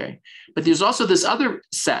this, okay? But there's also this other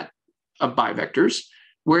set of bivectors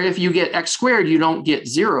where if you get x squared, you don't get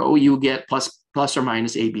 0, you get plus or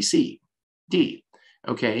minus abc d,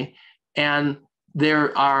 okay? And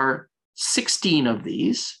there are 16 of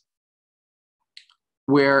these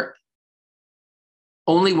where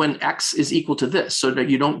only when x is equal to this, so that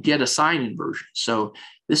you don't get a sign inversion. So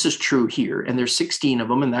this is true here, and there's 16 of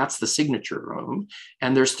them, and that's the signature of them.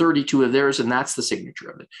 And there's 32 of theirs, and that's the signature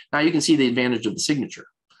of it. Now you can see the advantage of the signature.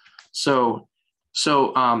 So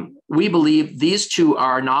we believe these two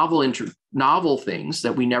are novel things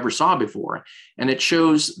that we never saw before, and it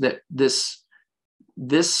shows that this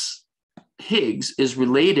Higgs is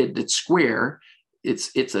related. It's square. It's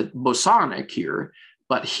a bosonic here,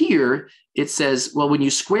 but here it says, well, when you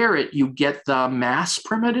square it, you get the mass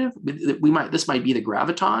primitive. This might be the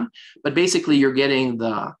graviton, but basically you're getting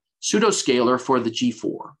the pseudoscalar for the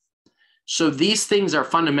G4. So these things are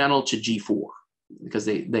fundamental to G4 because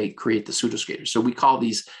they create the pseudoscalar. So we call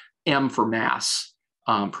these M for mass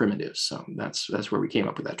primitives. So that's where we came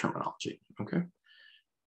up with that terminology. Okay.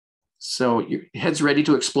 So your head's ready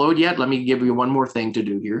to explode yet? Let me give you one more thing to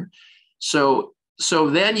do here. So so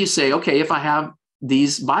then you say, okay, if I have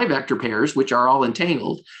these bivector pairs, which are all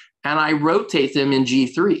entangled, and I rotate them in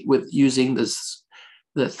G3 with using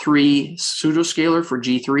the 3 pseudoscalar for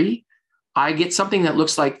G3, I get something that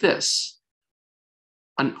looks like this,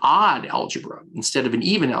 an odd algebra. Instead of an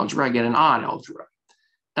even algebra, I get an odd algebra.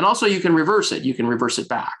 And also you can reverse it. You can reverse it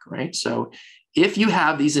back, right? So if you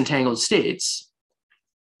have these entangled states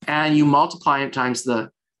and you multiply it times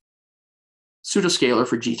the pseudoscalar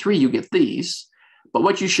for G3, you get these. But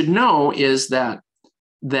what you should know is that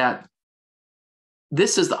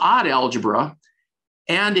this is the odd algebra,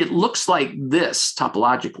 and it looks like this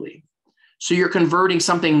topologically. So you're converting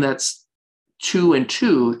something that's 2 and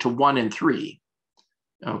 2 to 1 and 3,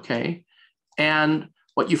 okay? And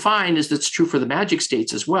what you find is that's true for the magic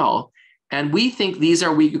states as well. And we think these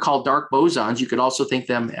are, we could call dark bosons. You could also think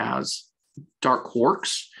them as dark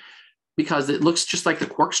quarks, because it looks just like the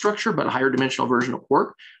quark structure, but a higher dimensional version of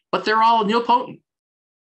quark, but they're all nilpotent.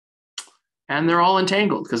 And they're all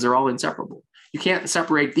entangled because they're all inseparable. You can't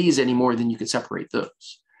separate these any more than you can separate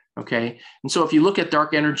those, okay? And so if you look at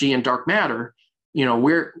dark energy and dark matter, you know,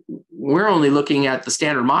 we're only looking at the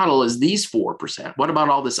standard model as these 4%. What about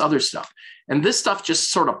all this other stuff? And this stuff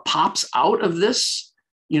just sort of pops out of this,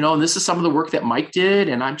 you know, and this is some of the work that Mike did,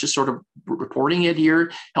 and I'm just sort of reporting it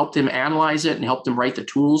here, helped him analyze it and helped him write the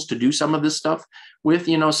tools to do some of this stuff with,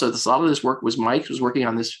 you know, so a lot of this work was Mike was working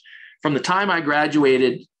on this from the time I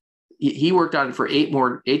graduated. He worked on it for 8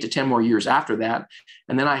 to 10 more years after that.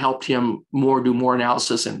 And then I helped him do more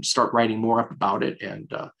analysis and start writing more up about it.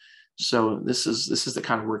 And so this is the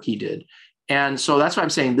kind of work he did. And so that's why I'm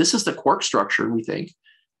saying this is the quark structure, we think.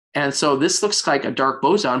 And so this looks like a dark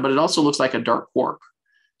boson, but it also looks like a dark quark.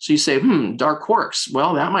 So you say, dark quarks.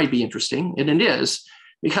 Well, that might be interesting. And it is,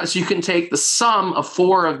 because you can take the sum of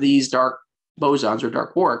 4 of these dark bosons or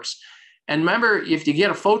dark quarks. And remember, if you get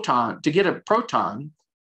a photon, to get a proton,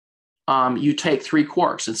 you take 3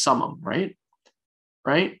 quarks and sum them, right?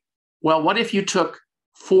 Right? Well, what if you took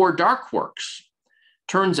 4 dark quarks?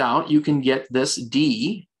 Turns out you can get this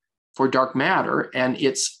D for dark matter, and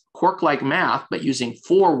it's quark-like math, but using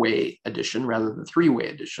 4-way addition rather than 3-way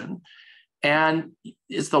addition. And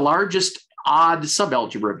it's the largest odd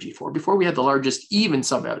subalgebra of G4. Before we had the largest even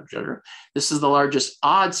subalgebra. This is the largest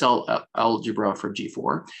odd cell algebra for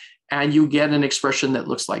G4. And you get an expression that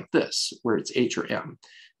looks like this, where it's H or M.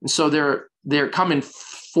 And so they're come in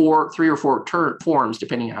 3 or 4 forms,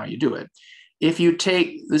 depending on how you do it. If you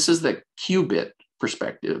take, this is the qubit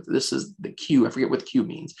perspective. This is the Q, I forget what Q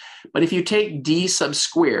means. But if you take D sub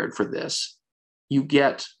squared for this, you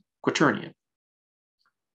get quaternion,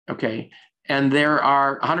 okay? And there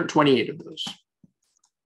are 128 of those.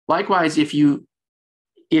 Likewise, if you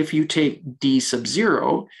take D sub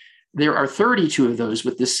 0, there are 32 of those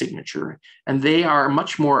with this signature, and they are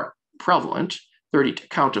much more prevalent. 30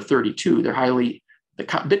 count of 32. The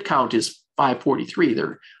bit count is 543.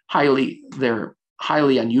 They're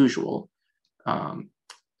highly unusual.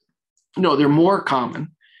 No, they're more common,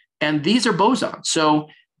 and these are bosons. So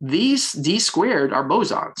these D squared are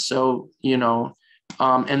bosons. So, you know,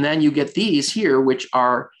 and then you get these here, which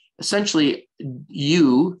are essentially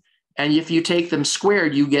U, and if you take them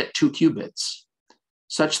squared, you get 2 qubits,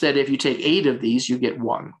 such that if you take 8 of these, you get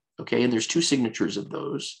 1. Okay, and there's 2 signatures of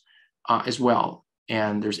those as well,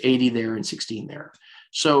 and there's 80 there and 16 there.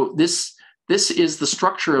 So this is the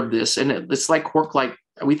structure of this, and it's like quark-like.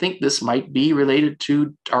 We think this might be related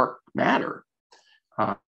to dark matter,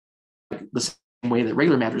 the same way that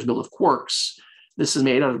regular matter is built of quarks. This is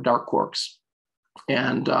made out of dark quarks,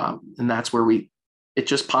 and that's where it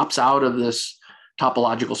just pops out of this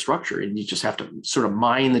topological structure, and you just have to sort of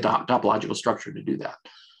mine the topological structure to do that.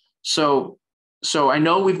 So I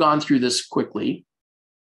know we've gone through this quickly,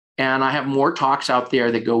 and I have more talks out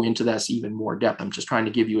there that go into this even more depth. I'm just trying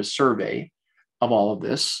to give you a survey of all of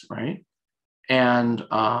this, right? And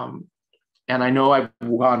I know I've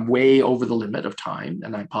gone way over the limit of time,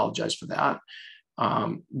 and I apologize for that.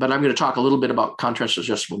 But I'm going to talk a little bit about contrast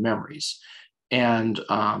adjustable memories. And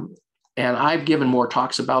I've given more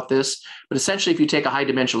talks about this, but essentially, if you take a high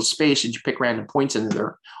dimensional space and you pick random points in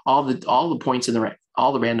there, all the points in the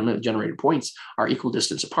all the randomly generated points are equal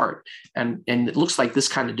distance apart, and it looks like this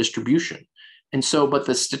kind of distribution. And so, but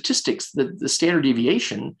the statistics, the standard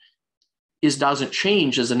deviation doesn't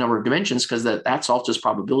change as the number of dimensions, because that's all just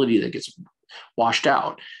probability that gets washed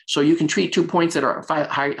out. So you can treat 2 points that are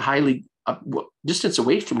highly distance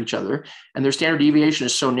away from each other, and their standard deviation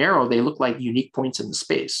is so narrow they look like unique points in the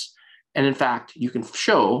space. And in fact, you can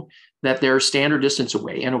show that they're standard distance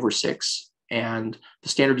away, n over 6, and the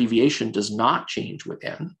standard deviation does not change with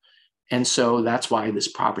n. And so that's why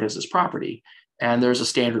this property has this property. And there's a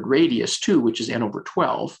standard radius too, which is n over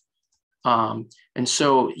 12. And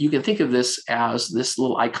so you can think of this as this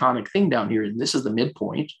little iconic thing down here. And this is the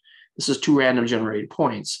midpoint. This is two random generated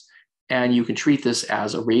points. And you can treat this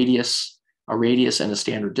as a radius and a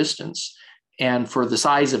standard distance. And for the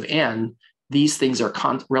size of n, these things are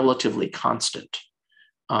relatively constant.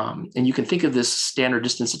 And you can think of this standard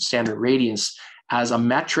distance and standard radius as a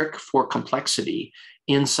metric for complexity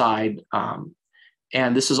inside.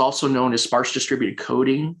 And this is also known as sparse distributed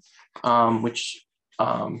coding,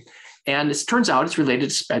 and it turns out it's related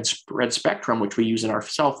to spread spectrum, which we use in our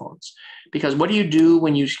cell phones. Because what do you do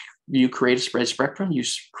when you create a spread spectrum? You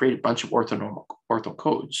create a bunch of ortho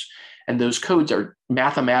codes. And those codes are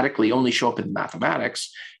mathematically only show up in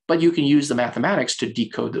mathematics, but you can use the mathematics to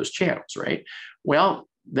decode those channels, right? Well,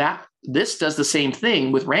 this does the same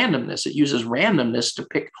thing with randomness. It uses randomness to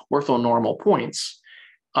pick orthonormal points.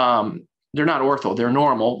 They're not ortho, they're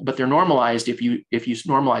normal, but they're normalized if you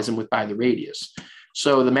normalize them by the radius.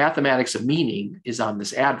 So the mathematics of meaning is on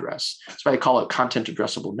this address. That's why I call it content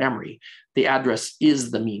addressable memory. The address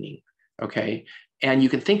is the meaning, okay? And you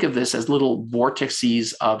can think of this as little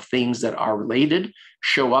vortices of things that are related,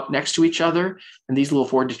 show up next to each other. And these little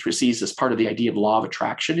vortices is part of the idea of law of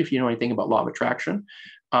attraction, if you know anything about law of attraction.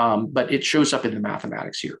 But it shows up in the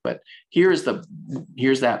mathematics here. But here's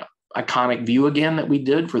that iconic view again that we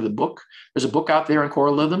did for the book. There's a book out there on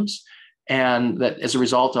correlations. And that as a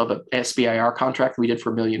result of an SBIR contract we did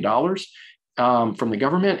for $1 million from the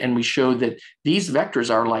government. And we showed that these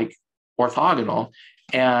vectors are like orthogonal,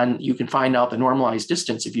 and you can find out the normalized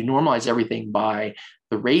distance. If you normalize everything by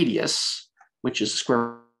the radius, which is square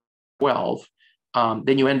root of 12,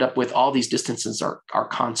 then you end up with all these distances are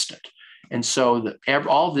constant. And so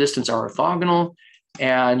all the distances are orthogonal,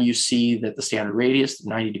 and you see that the standard radius is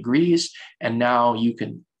 90 degrees. And now you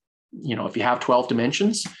can, if you have 12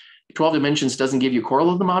 dimensions, 12 dimensions doesn't give you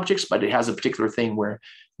correlative objects, but it has a particular thing where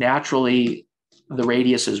naturally the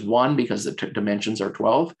radius is 1 because the dimensions are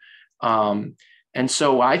 12. And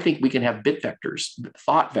so I think we can have bit vectors,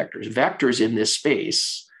 thought vectors in this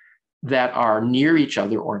space that are near each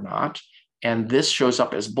other or not. And this shows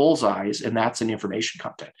up as bullseyes, and that's an information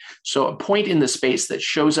content. So a point in the space that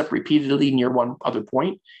shows up repeatedly near one other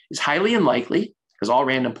point is highly unlikely, because all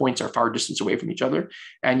random points are far distance away from each other.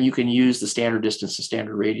 And you can use the standard distance and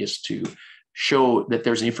standard radius to show that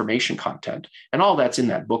there's an information content. And all that's in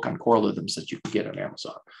that book on correlations that you can get on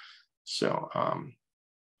Amazon. So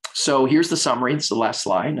here's the summary. It's the last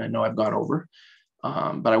slide. I know I've gone over,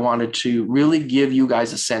 but I wanted to really give you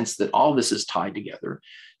guys a sense that all this is tied together.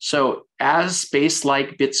 So as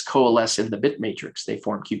space-like bits coalesce in the bit matrix, they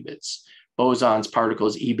form qubits. Bosons,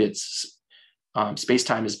 particles, e-bits.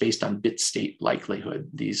 Space-time is based on bit state likelihood.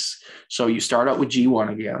 So you start out with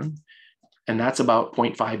G1 again, and that's about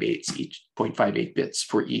 0.58 bits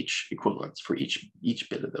for each equivalence for each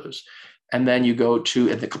bit of those. And then you go to,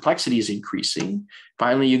 and the complexity is increasing.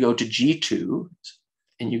 Finally, you go to G2,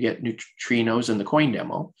 and you get neutrinos in the coin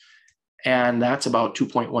demo. And that's about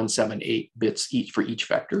 2.178 bits each for each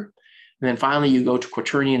vector. And then finally, you go to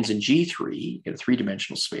quaternions in G3 in a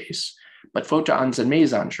three-dimensional space. But photons and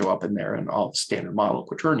mesons show up in there and all the standard model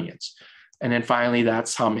quaternions. And then finally,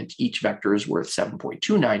 that's how much each vector is worth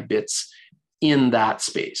 7.29 bits in that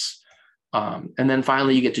space. And then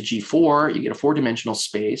finally, you get to G4, you get a four-dimensional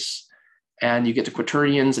space, and you get to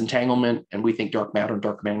quaternions, entanglement, and we think dark matter and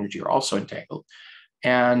dark energy are also entangled.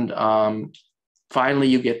 And finally,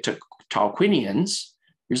 you get to tauquinions.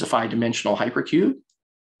 Here's a five-dimensional hypercube.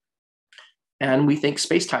 And we think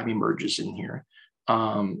space-time emerges in here.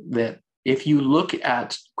 That if you look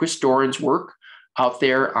at Chris Doran's work out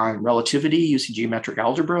there on relativity using geometric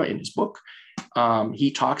algebra in his book,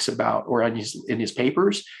 he talks about, or in his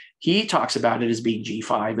papers, he talks about it as being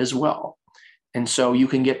G5 as well. And so you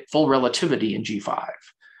can get full relativity in G5.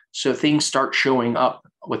 So things start showing up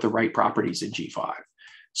with the right properties in G5.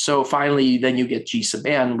 So finally, then you get G sub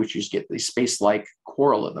n, which you get these space-like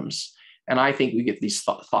correlations. And I think we get these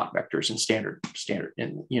thought vectors in standard,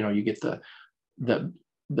 and you get the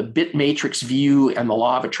bit matrix view and the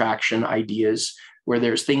law of attraction ideas, where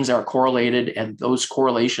there's things that are correlated, and those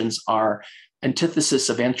correlations are antithesis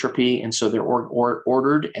of entropy, and so they're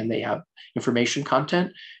ordered, and they have information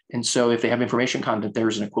content. And so if they have information content,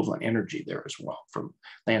 there's an equivalent energy there as well from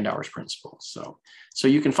Landauer's principle. So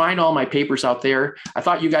you can find all my papers out there. I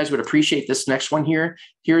thought you guys would appreciate this next one here.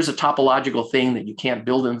 Here's a topological thing that you can't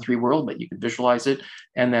build in the 3 world, but you can visualize it.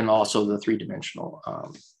 And then also the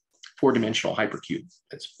four-dimensional hypercube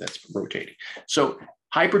that's rotating. So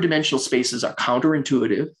hyperdimensional spaces are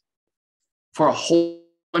counterintuitive for a whole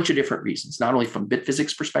bunch of different reasons, not only from bit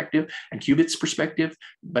physics perspective and qubits perspective,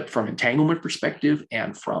 but from entanglement perspective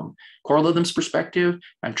and from correlations perspective.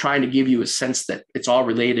 I'm trying to give you a sense that it's all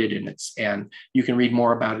related, and you can read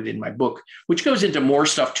more about it in my book, which goes into more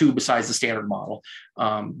stuff too besides the standard model.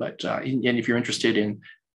 And if you're interested in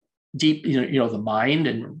deep, the mind,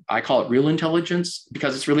 and I call it real intelligence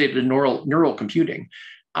because it's related to neural computing.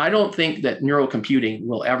 I don't think that neural computing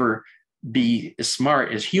will ever be as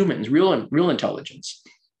smart as humans, real intelligence.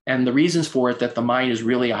 And the reasons for it, that the mind is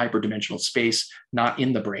really a hyperdimensional space, not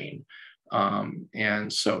in the brain.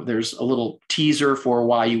 And so there's a little teaser for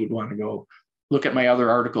why you would want to go look at my other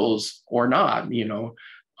articles or not,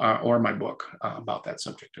 or my book about that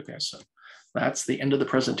subject. Okay, so that's the end of the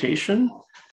presentation.